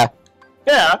 Yeah.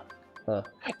 Yeah. Huh.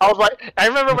 I was like, I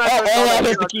remember when I first saw that,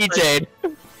 the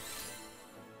keychain.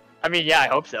 I mean, yeah, I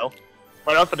hope so.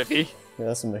 What else would it be? Yeah,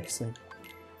 that's amazing.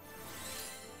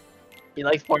 He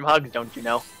likes warm hugs, don't you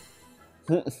know?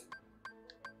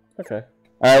 Okay.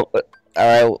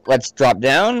 Alright, let's drop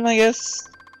down, I guess.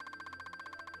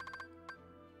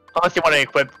 Unless you want to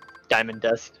equip Diamond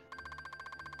Dust.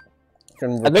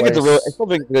 I think it's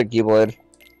still a good Keyblade.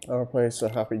 I'll replace a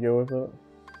Happy Go with it.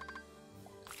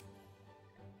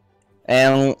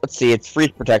 And let's see, it's freeze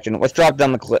protection. Let's drop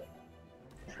down the cliff.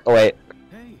 Oh wait.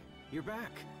 Hey, you're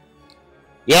back.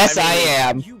 Yes, I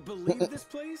am. You believe this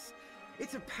place?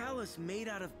 It's a palace made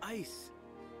out of ice.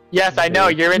 Yes, I know,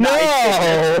 you're in the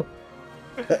ice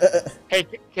business.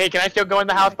 Hey, can I still go in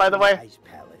the house, by the way? Ice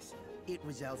Palace. It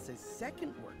was Elsa's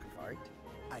second work of art.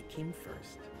 I came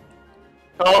first.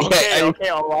 Oh,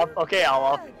 okay,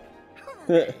 Olaf.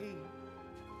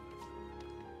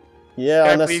 Yeah,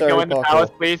 can I please go in the palace,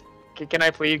 please? Can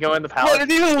I please go in the palace? Look,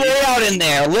 there's even way out in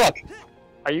there, look!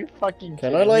 Are you fucking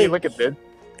Can kidding I, like, me? Look at this.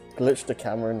 Glitch the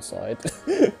camera inside.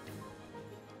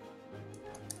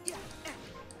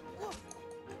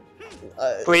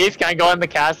 Please, can I go in the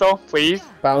castle? Please?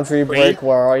 Boundary break,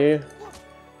 where are you?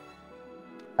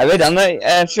 Have they done that,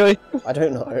 actually? I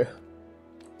don't know.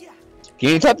 Can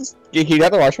you tap the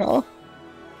Marshmallow?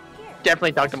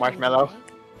 Definitely talk to Marshmallow.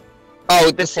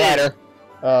 Oh, the slider.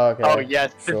 Oh, okay. Oh,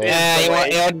 yes, this is the way. You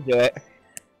want to do it.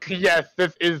 Yes,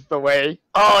 this is the way.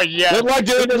 Oh, yes. Good luck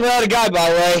doing this without a guide, by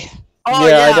the way. Oh,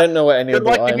 yeah, I don't know what any Good of the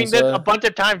luck giving items this are. a bunch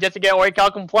of times just to get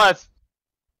Orichalcum Plus.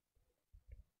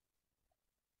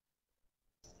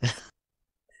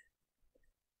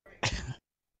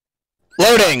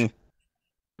 Loading!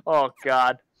 Oh,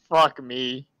 God. Fuck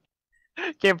me.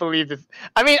 Can't believe this.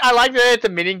 I mean, I like that it's a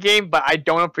mini game, but I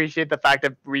don't appreciate the fact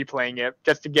of replaying it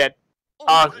just to get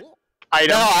items.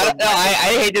 No,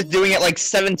 I hate just doing it like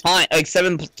 7 times, like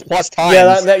 7+ times. Yeah,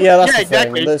 that's the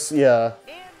exactly. thing. This, yeah.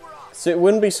 So it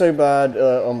wouldn't be so bad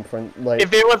on print. Like,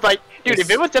 if it was like, dude,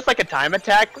 if it was just like a time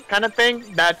attack kind of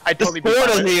thing, that I totally. The score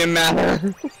doesn't even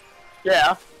matter.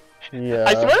 Yeah. Yeah.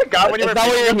 I swear to God, when that's not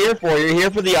what you're here for. You're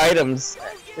here for the items.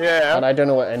 Yeah. And I don't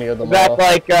know what any of them That's are.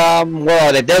 like, where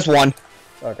are they? There's one.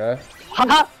 Okay.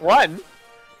 Haha, one.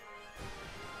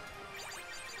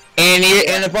 And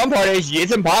the fun part is,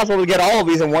 it's impossible to get all of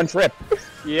these in one trip.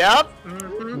 Yep.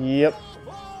 Yep.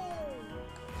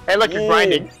 Hey, look, you're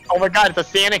grinding. Oh my God, it's a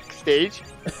Sonic stage.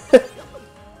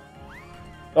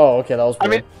 Oh, okay, that was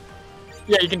weird. I mean,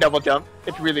 yeah, you can double jump.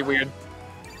 It's really weird.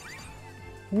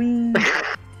 Whee.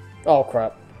 Oh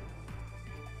crap.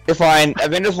 You're fine. I've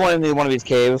been just wanting in one of these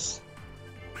caves.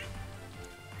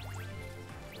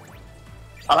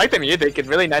 I like the music. It's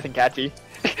really nice and catchy.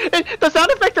 The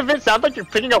sound effect of it sounds like you're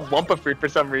picking up Wumpa fruit for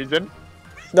some reason.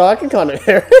 No, I can kind of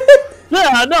hear it.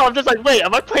 Yeah, no, I'm just like, wait,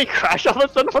 am I playing Crash all of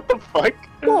a sudden? What the fuck?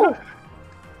 Oh.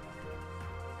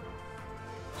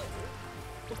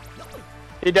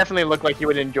 He definitely looked like he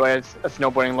would enjoy a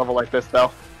snowboarding level like this,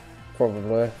 though.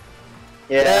 Probably.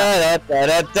 Yeah.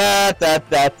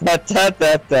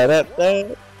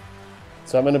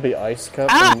 So I'm gonna be Ice Cup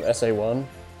in SA1.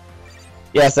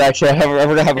 Yes, actually, we're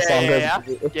gonna have a song.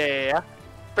 Yeah.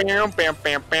 Bam, bam,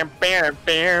 bam, bam, bam,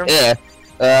 bam. Yeah.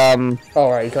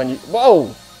 Alright, you can't.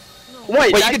 Whoa!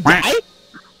 Wait, you could die?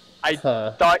 I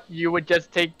thought you would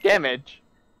just take damage.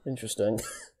 Interesting.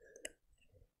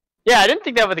 Yeah, I didn't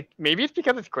think that was. Maybe it's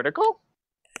because it's critical.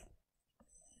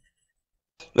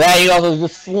 Yeah, you also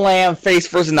just slam face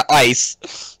first in the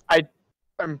ice. I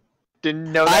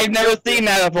didn't know that. I've never seen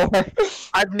that before.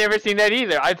 I've never seen that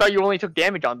either. I thought you only took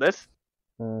damage on this.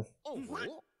 Oh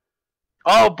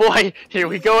boy, here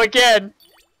we go again.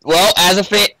 Well,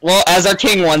 as our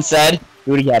king once said,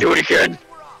 do it again. Do it again.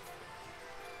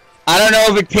 I don't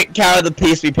know if it counted the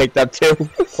piece we picked up too.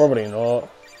 Probably not.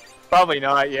 Probably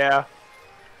not. Yeah.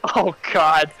 Oh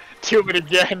god, do it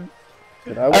again.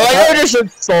 Dude, I like how just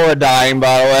said Sora dying,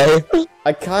 by the way.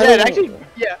 I kind of. Yeah, actually,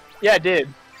 yeah, it did.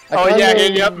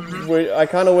 I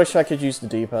kind of wish I could use the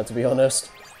D-pad, to be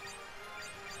honest.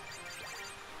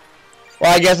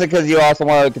 Well, I guess because you also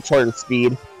want to control the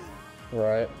speed.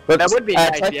 Right. But that would be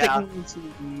nice, yeah. I'm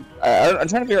trying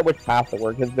to figure out which path to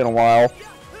work. It's been a while.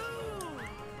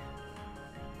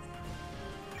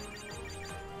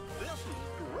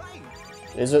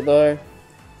 Is it though?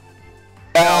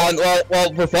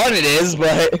 Well, for fun it is,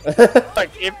 but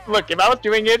look, if I was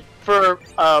doing it for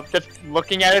just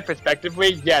looking at it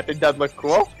prospectively, yes, it does look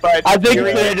cool. But I think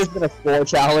it could have just been a score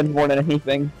challenge more than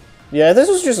anything. Yeah, this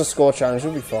was just a score challenge.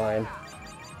 It'll be fine.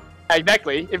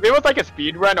 Exactly. If it was like a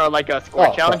speed run or like a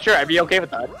score challenge, sure, I'd be okay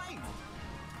with that.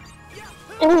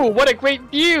 Ooh, what a great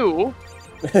view!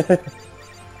 It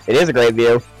is a great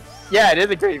view. Yeah, it is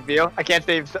a great view. I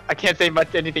can't say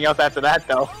much anything else after that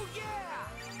though.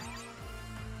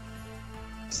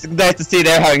 It's nice to see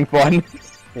they're having fun.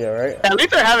 Yeah, right. At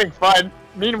least they're having fun.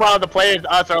 Meanwhile, the players,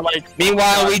 us, are like.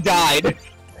 Meanwhile, we died.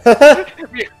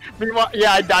 Meanwhile,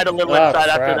 yeah, I died a little inside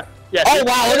after that. Yeah. Oh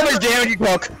wow! Look how much damage you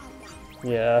took.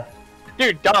 Yeah.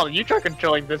 Dude, Donald, you try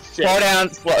controlling this shit. Slow down.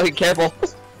 Careful.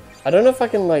 I don't know if I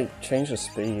can like change the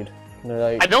speed.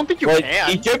 Like... I don't think you can.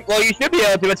 You should be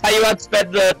able to. It's how you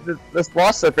outsped the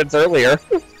boss serpents earlier.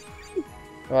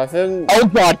 Well, I think. Oh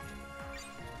god.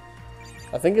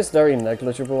 I think it's very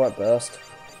negligible at best.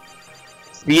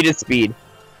 Speed is speed.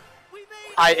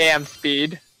 I am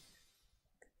speed.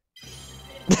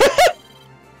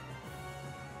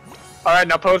 Alright,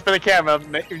 now pose for the camera.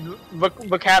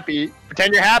 Look happy.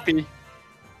 Pretend you're happy.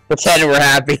 Pretend we're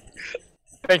happy.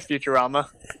 Thanks, Futurama.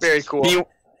 Very cool.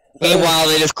 Meanwhile,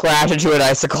 they just crash into an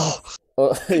icicle.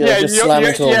 Just slam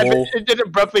into a wall. It just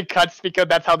abruptly cuts because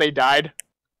that's how they died.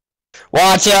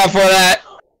 Watch out for that!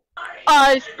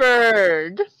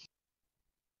 Iceberg!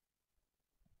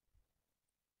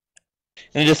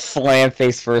 And just slam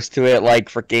face first to it like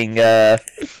freaking, I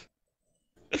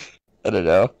don't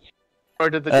know. Or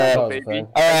did the jungle baby?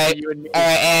 Alright,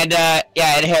 and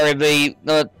yeah, and Harry, the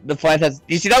plant has. Do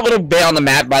you see that little bit on the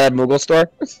map by the Moogle store?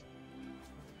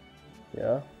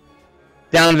 Yeah.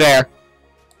 Down there.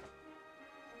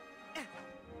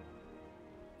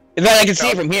 In fact, I can see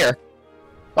it from here.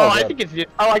 Oh, I think it's.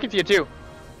 Oh, I can see it too.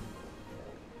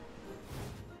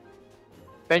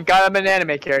 Thank God I'm an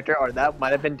anime character, or that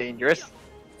might have been dangerous.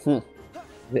 Where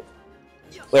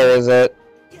is it?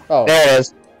 Oh, there it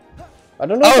is. I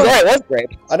don't know. Oh, there it was great.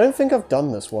 I don't think I've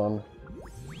done this one.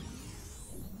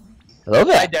 Hello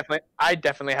there. I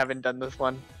definitely haven't done this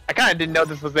one. I kind of didn't know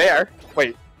this was there.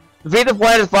 Wait. Defeat the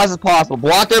planet as fast as possible.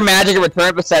 Block their magic and return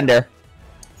it to sender.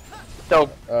 So,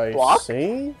 block?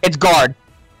 See? It's guard.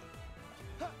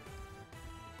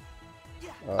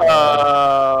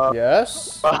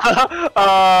 Yes?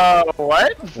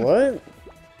 What? What?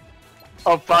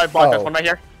 Oh, probably block this one right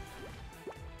here.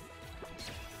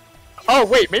 Oh,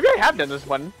 wait, maybe I have done this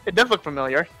one. It does look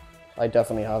familiar. I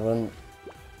definitely haven't.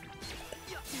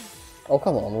 Oh,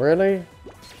 come on, really?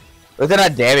 But they're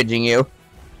not damaging you.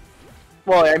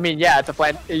 Well, I mean, yeah, it's a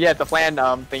plan. Yeah, it's a plan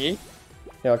thingy.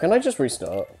 Yeah, can I just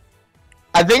restart?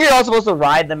 I think you're all supposed to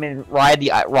ride them and ride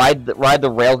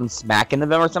the rails and smack into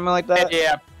them or something like that.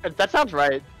 Yeah, that sounds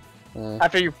right.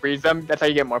 After you freeze them, that's how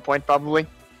you get more points, probably.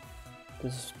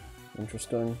 This is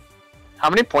interesting. How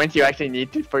many points do you actually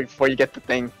need before you get the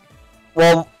thing?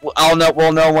 Well,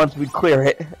 we'll know once we clear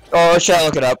it. Or should I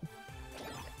look it up?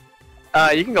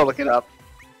 You can go look it up.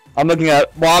 I'm looking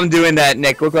up. While I'm doing that,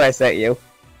 Nick, look what I sent you.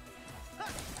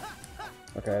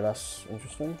 Okay, that's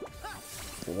interesting.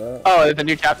 Do that. Oh, it's a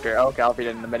new chapter. Oh, okay, I'll read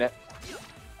it in a minute.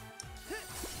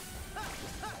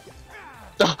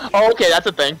 Oh, okay, that's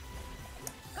a thing.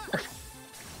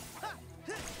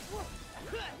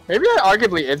 Maybe that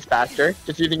arguably is faster,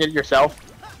 just using it yourself.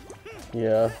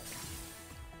 Yeah.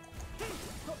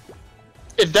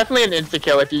 It's definitely an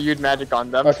insta-kill if you use magic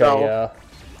on them, Okay, so... yeah.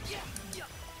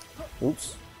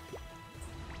 Oops.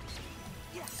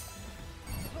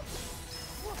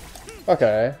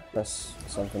 Okay, that's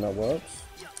something that works.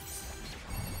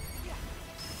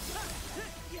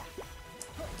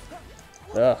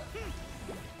 Yeah.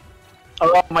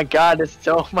 Oh my god, there's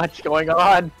so much going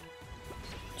on.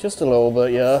 Just a little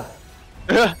bit, yeah.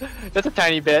 Just a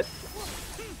tiny bit.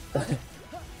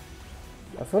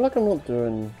 I feel like I'm not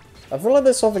doing... I feel like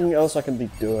there's something else I can be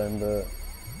doing, but...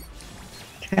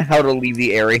 How to leave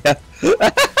the area.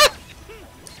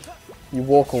 You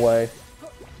walk away.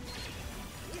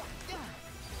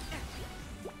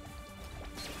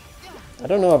 I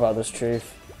don't know about this,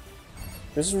 Chief.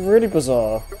 This is really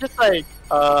bizarre. I'm just like,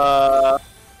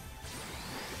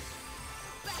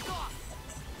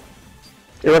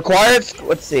 It requires.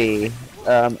 Let's see. Is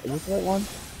this the right one?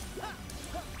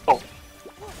 Oh,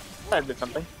 I did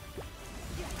something.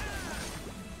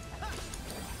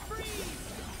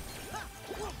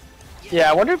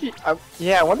 Yeah, I wonder if you.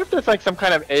 Yeah, I wonder if there's like some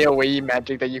kind of AOE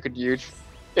magic that you could use,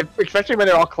 especially when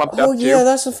they're all clumped up. Oh yeah,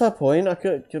 that's a fair point. I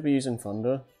could be using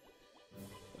Thunder.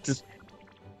 Just.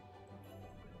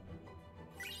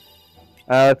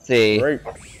 Let's see. Great.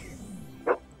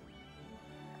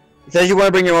 It says you want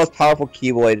to bring your most powerful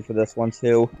Keyblade for this one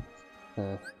too.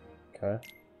 Okay.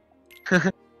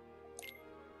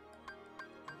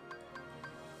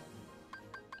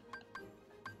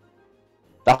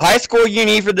 The high score you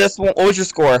need for this one. What was your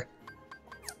score?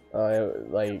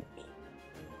 Like,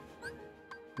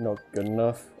 not good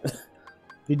enough.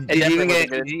 Did you even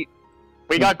get?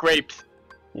 We got grapes.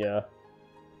 Yeah.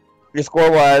 Your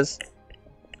score was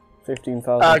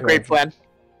 15,000. Great plan.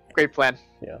 Great plan.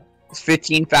 Yeah. It's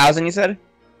 15,000. You said?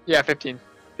 Yeah, 15.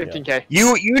 15K.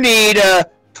 You need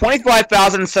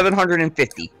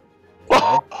 25,750.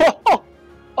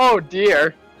 Oh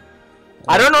dear.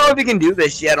 I don't know if you can do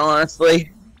this yet,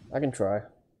 honestly. I can try.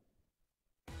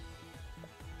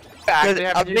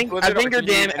 I think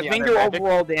your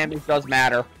overall damage does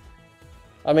matter.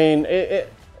 I mean,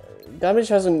 damage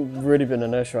hasn't really been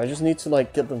an issue. I just need to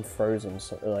like get them frozen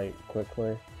like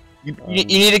quickly. You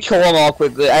need to kill them all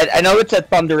quickly. I know it said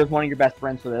Thunder is one of your best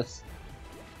friends for this.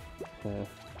 Yeah.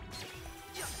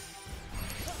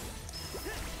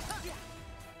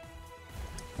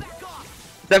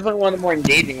 Definitely one of the more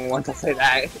engaging ones, I'll say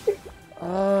that.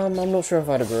 I'm not sure if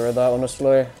I'd agree with that,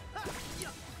 honestly.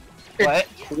 What?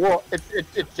 Well,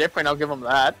 it's different, I'll give them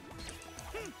that.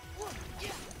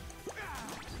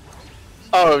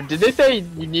 Oh, did they say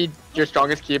you need your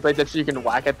strongest Keyblade just so you can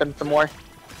whack at them some more?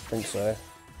 I think so.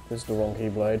 This is the wrong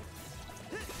Keyblade.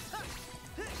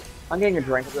 I'm getting a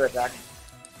drink, I'll be right back.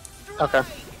 Okay.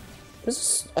 This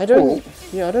is, I don't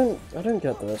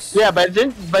get this. Yeah, but it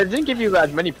didn't give you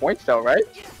as many points though, right?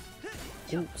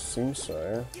 Didn't seem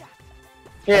so.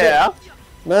 Yeah.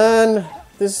 Man,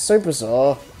 this is so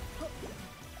bizarre.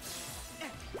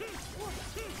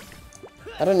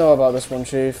 I don't know about this one,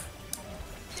 Chief.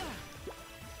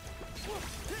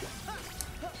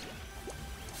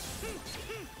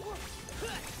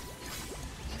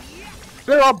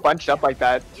 They're all bunched up like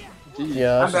that. Jeez.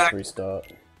 Yeah, let's just restart.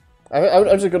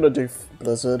 I'm just gonna do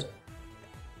Blizzard.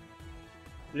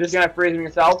 You're just gonna freeze them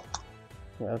yourself?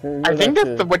 Yeah, I think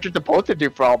that's what you're supposed to do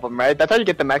for all of them, right? That's how you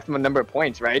get the maximum number of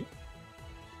points, right?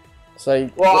 So,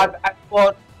 well,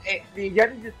 the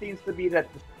objective just seems to be that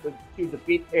to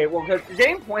defeat. Well, because you're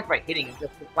getting points by hitting,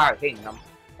 just by hitting them.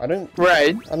 I don't.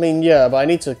 Right. I mean, yeah, but I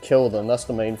need to kill them. That's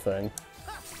the main thing.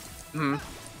 Hmm.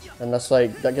 And that's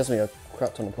like that gives me a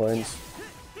crap ton of points.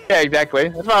 Yeah, exactly.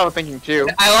 That's what I was thinking too.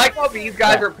 I like how these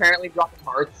guys are apparently dropping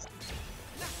hearts.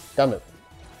 Damn it.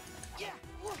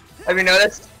 Have you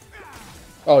noticed?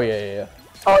 Oh yeah.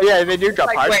 Oh yeah, they do drop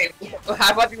like, hearts. Wait,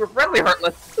 how about you were friendly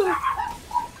heartless?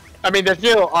 I mean, they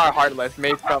still are heartless,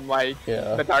 made from like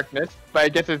Yeah. the darkness, but I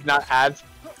guess it's not as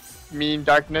mean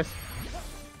darkness.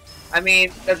 I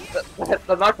mean,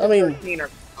 the Dark 13 are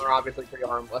obviously pretty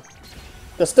harmless.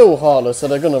 They're still heartless, so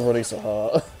they're gonna release a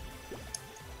heart.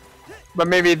 But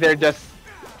maybe they're just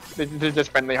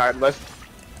friendly heartless.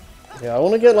 Yeah, I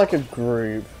want to get like a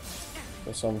group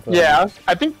or something. Yeah,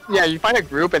 I think you find a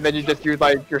group and then you just use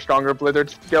like your stronger Blizzard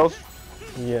skills.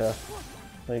 Yeah.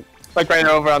 Like right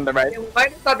over on the right. It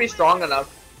might just not be strong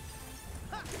enough.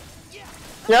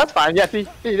 Yeah, that's fine. Yeah, see,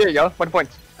 there you go. 1 point.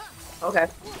 Okay.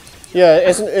 Yeah,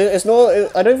 it's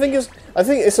not. I don't think it's. I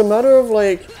think it's a matter of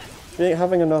like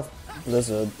having enough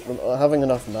Blizzard, having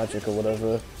enough magic or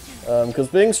whatever. Because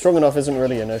being strong enough isn't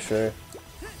really an issue.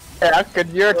 Yeah,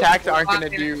 because your attacks aren't gonna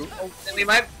do. We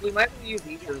might use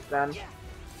ethers then.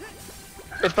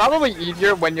 It's probably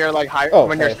easier when you're like higher, Oh,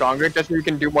 when you're okay. stronger, just so you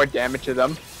can do more damage to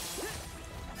them.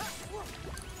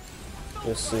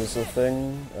 This is a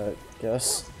thing, I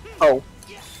guess. Oh.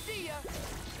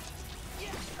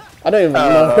 I don't even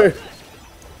know.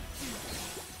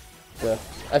 Yeah,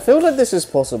 I feel like this is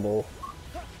possible.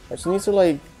 I just need to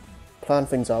like plan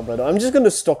things out better. I'm just gonna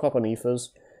stock up on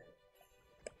ethers.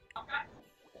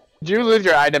 Did you lose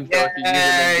your items though if you use them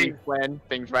and you plan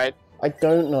things right? I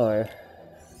don't know.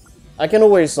 I can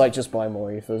always like just buy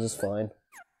more ethers. It's fine.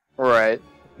 Right.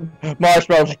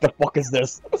 Marshmallow, what the fuck is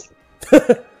this?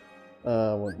 What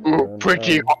Ooh,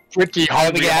 pretty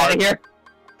hard to get out of here.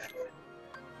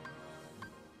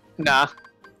 Nah.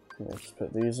 Let's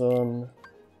put these on.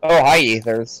 Oh, hi,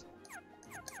 ethers.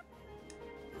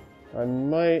 I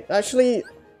might actually.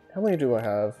 How many do I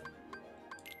have?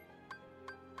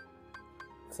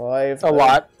 5. A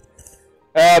lot.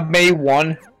 Maybe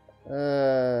 1.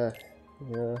 Yeah.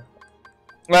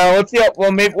 Well, let's see how.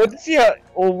 Well, maybe let's see how.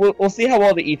 We'll see how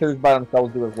well the ethers by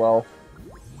themselves do as well.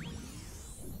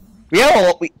 We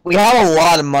have a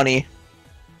lot of money.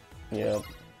 Yeah.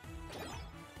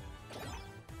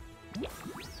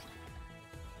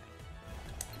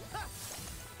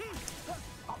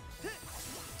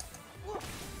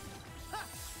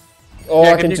 Oh,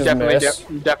 yeah, I can you just definitely miss.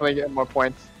 you definitely get more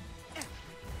points.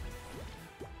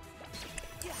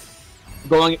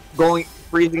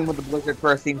 Freezing with the blizzard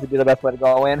first seems to be the best way to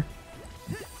go in.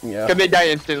 Yeah. Because they die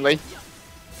instantly.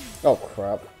 Oh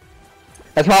crap.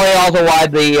 That's probably also why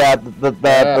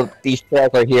these trails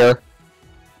are here.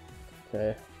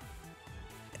 Okay.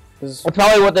 That's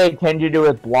probably what they tend to do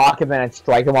is block and then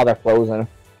strike them while they're frozen.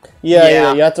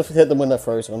 Yeah, you have to hit them when they're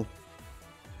frozen.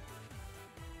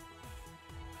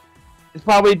 It's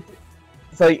probably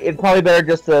better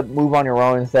just to move on your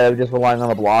own instead of just relying on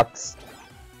the blocks.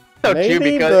 So Maybe, true,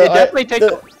 because but it definitely takes.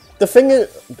 the thing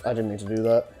is, I didn't mean to do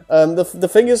that. The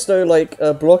thing is though, like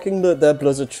blocking their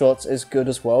blizzard shots is good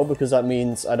as well because that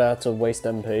means I don't have to waste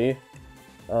MP.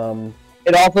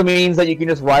 It also means that you can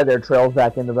just ride their trails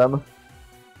back into them.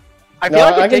 I feel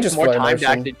like it takes more time to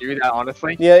actually do that,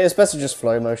 honestly. Yeah, it's best to just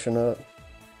flow motion it.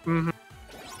 Mm-hmm.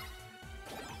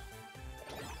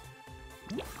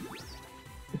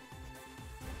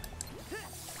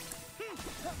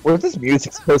 What's this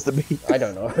music supposed to be? I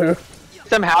don't know.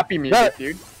 Some happy music,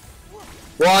 dude.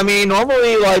 Well, I mean,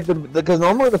 normally, like, because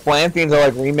normally the Flan themes are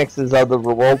like remixes of the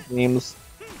Revolt themes.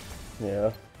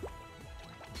 Yeah.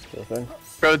 Sure thing.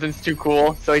 Frozen's too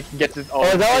cool, so he can get his own. Oh,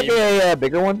 is that theme. like a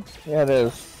bigger one? Yeah, it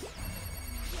is.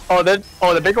 Oh,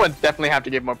 the bigger ones definitely have to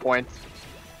give more points.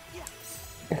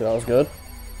 Okay, that was good.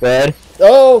 Bad.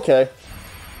 Oh, okay.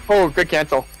 Oh, good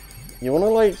cancel. You wanna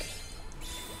like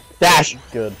dash?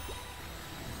 Good.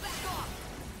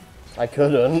 I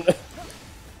couldn't.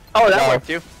 Oh, that worked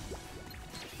too.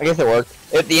 I guess it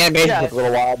worked. The animation took a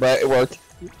little while, but it worked.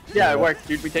 Yeah, it worked,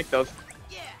 dude. We take those.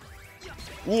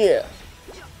 Yeah.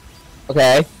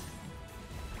 Okay.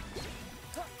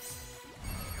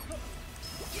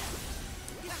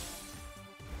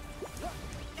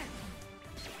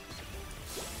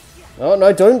 Oh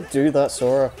no, don't do that,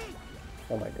 Sora.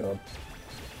 Oh my god.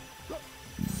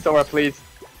 Sora, please.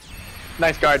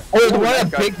 Nice guard. Oh, there's nice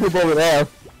one big group over there.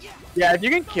 Yeah, if you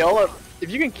can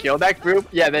kill that group,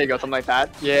 yeah, there you go, something like that.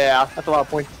 Yeah, that's a lot of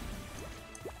points.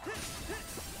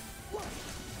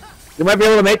 You might be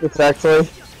able to make this actually.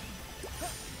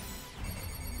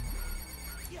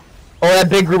 Oh, that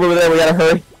big group over there, we gotta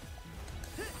hurry.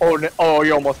 Oh, oh,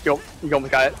 you almost got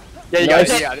it. Yeah, you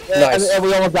Nice. got it. You got it. Nice. And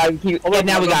we almost got it. Yeah,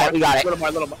 now we got it. A little more,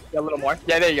 a little more.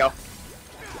 Yeah, there you go.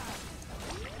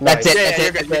 That's it. Yeah, That's you're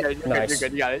it. good. You're good. Nice. You're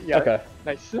good. You got it. You got Okay. it.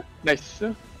 Nice. Nice.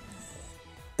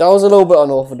 That was a little bit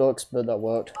unorthodox, but that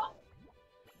worked.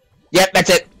 Yep, that's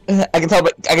it. I can tell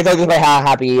just by how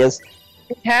happy he is.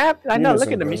 I know.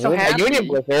 Look at him. He's so happy. Union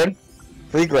Blizzard.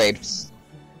 3 grapes.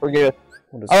 We're good.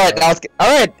 What is Alright, that? now let's get.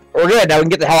 Alright, we're good. Now we can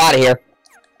get the hell out of here.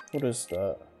 What is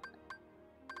that?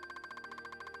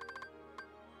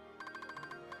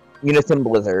 Unison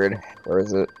Blizzard. Where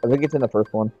is it? I think it's in the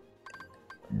first one.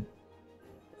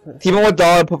 Team with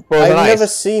Dawn put frozen I've ice. never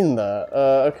seen that.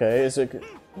 Okay, is it?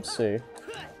 Let's see.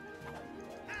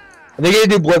 I think you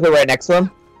do Blizzard right next to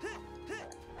him.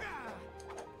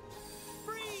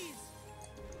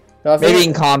 No, I think Maybe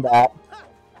in combat.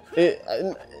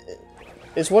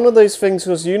 It's one of those things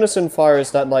because Unison Fire is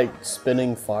that like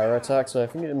spinning fire attack, so I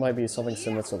think it might be something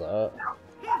similar to that.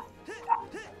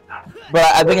 but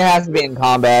I think it has to be in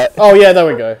combat. Oh yeah, there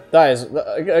we go. That is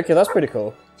okay. That's pretty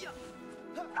cool.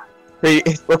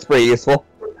 Looks pretty useful.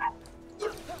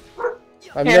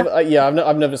 I've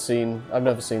never seen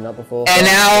that before. And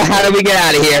now, how do we get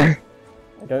out of here?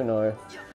 I don't know.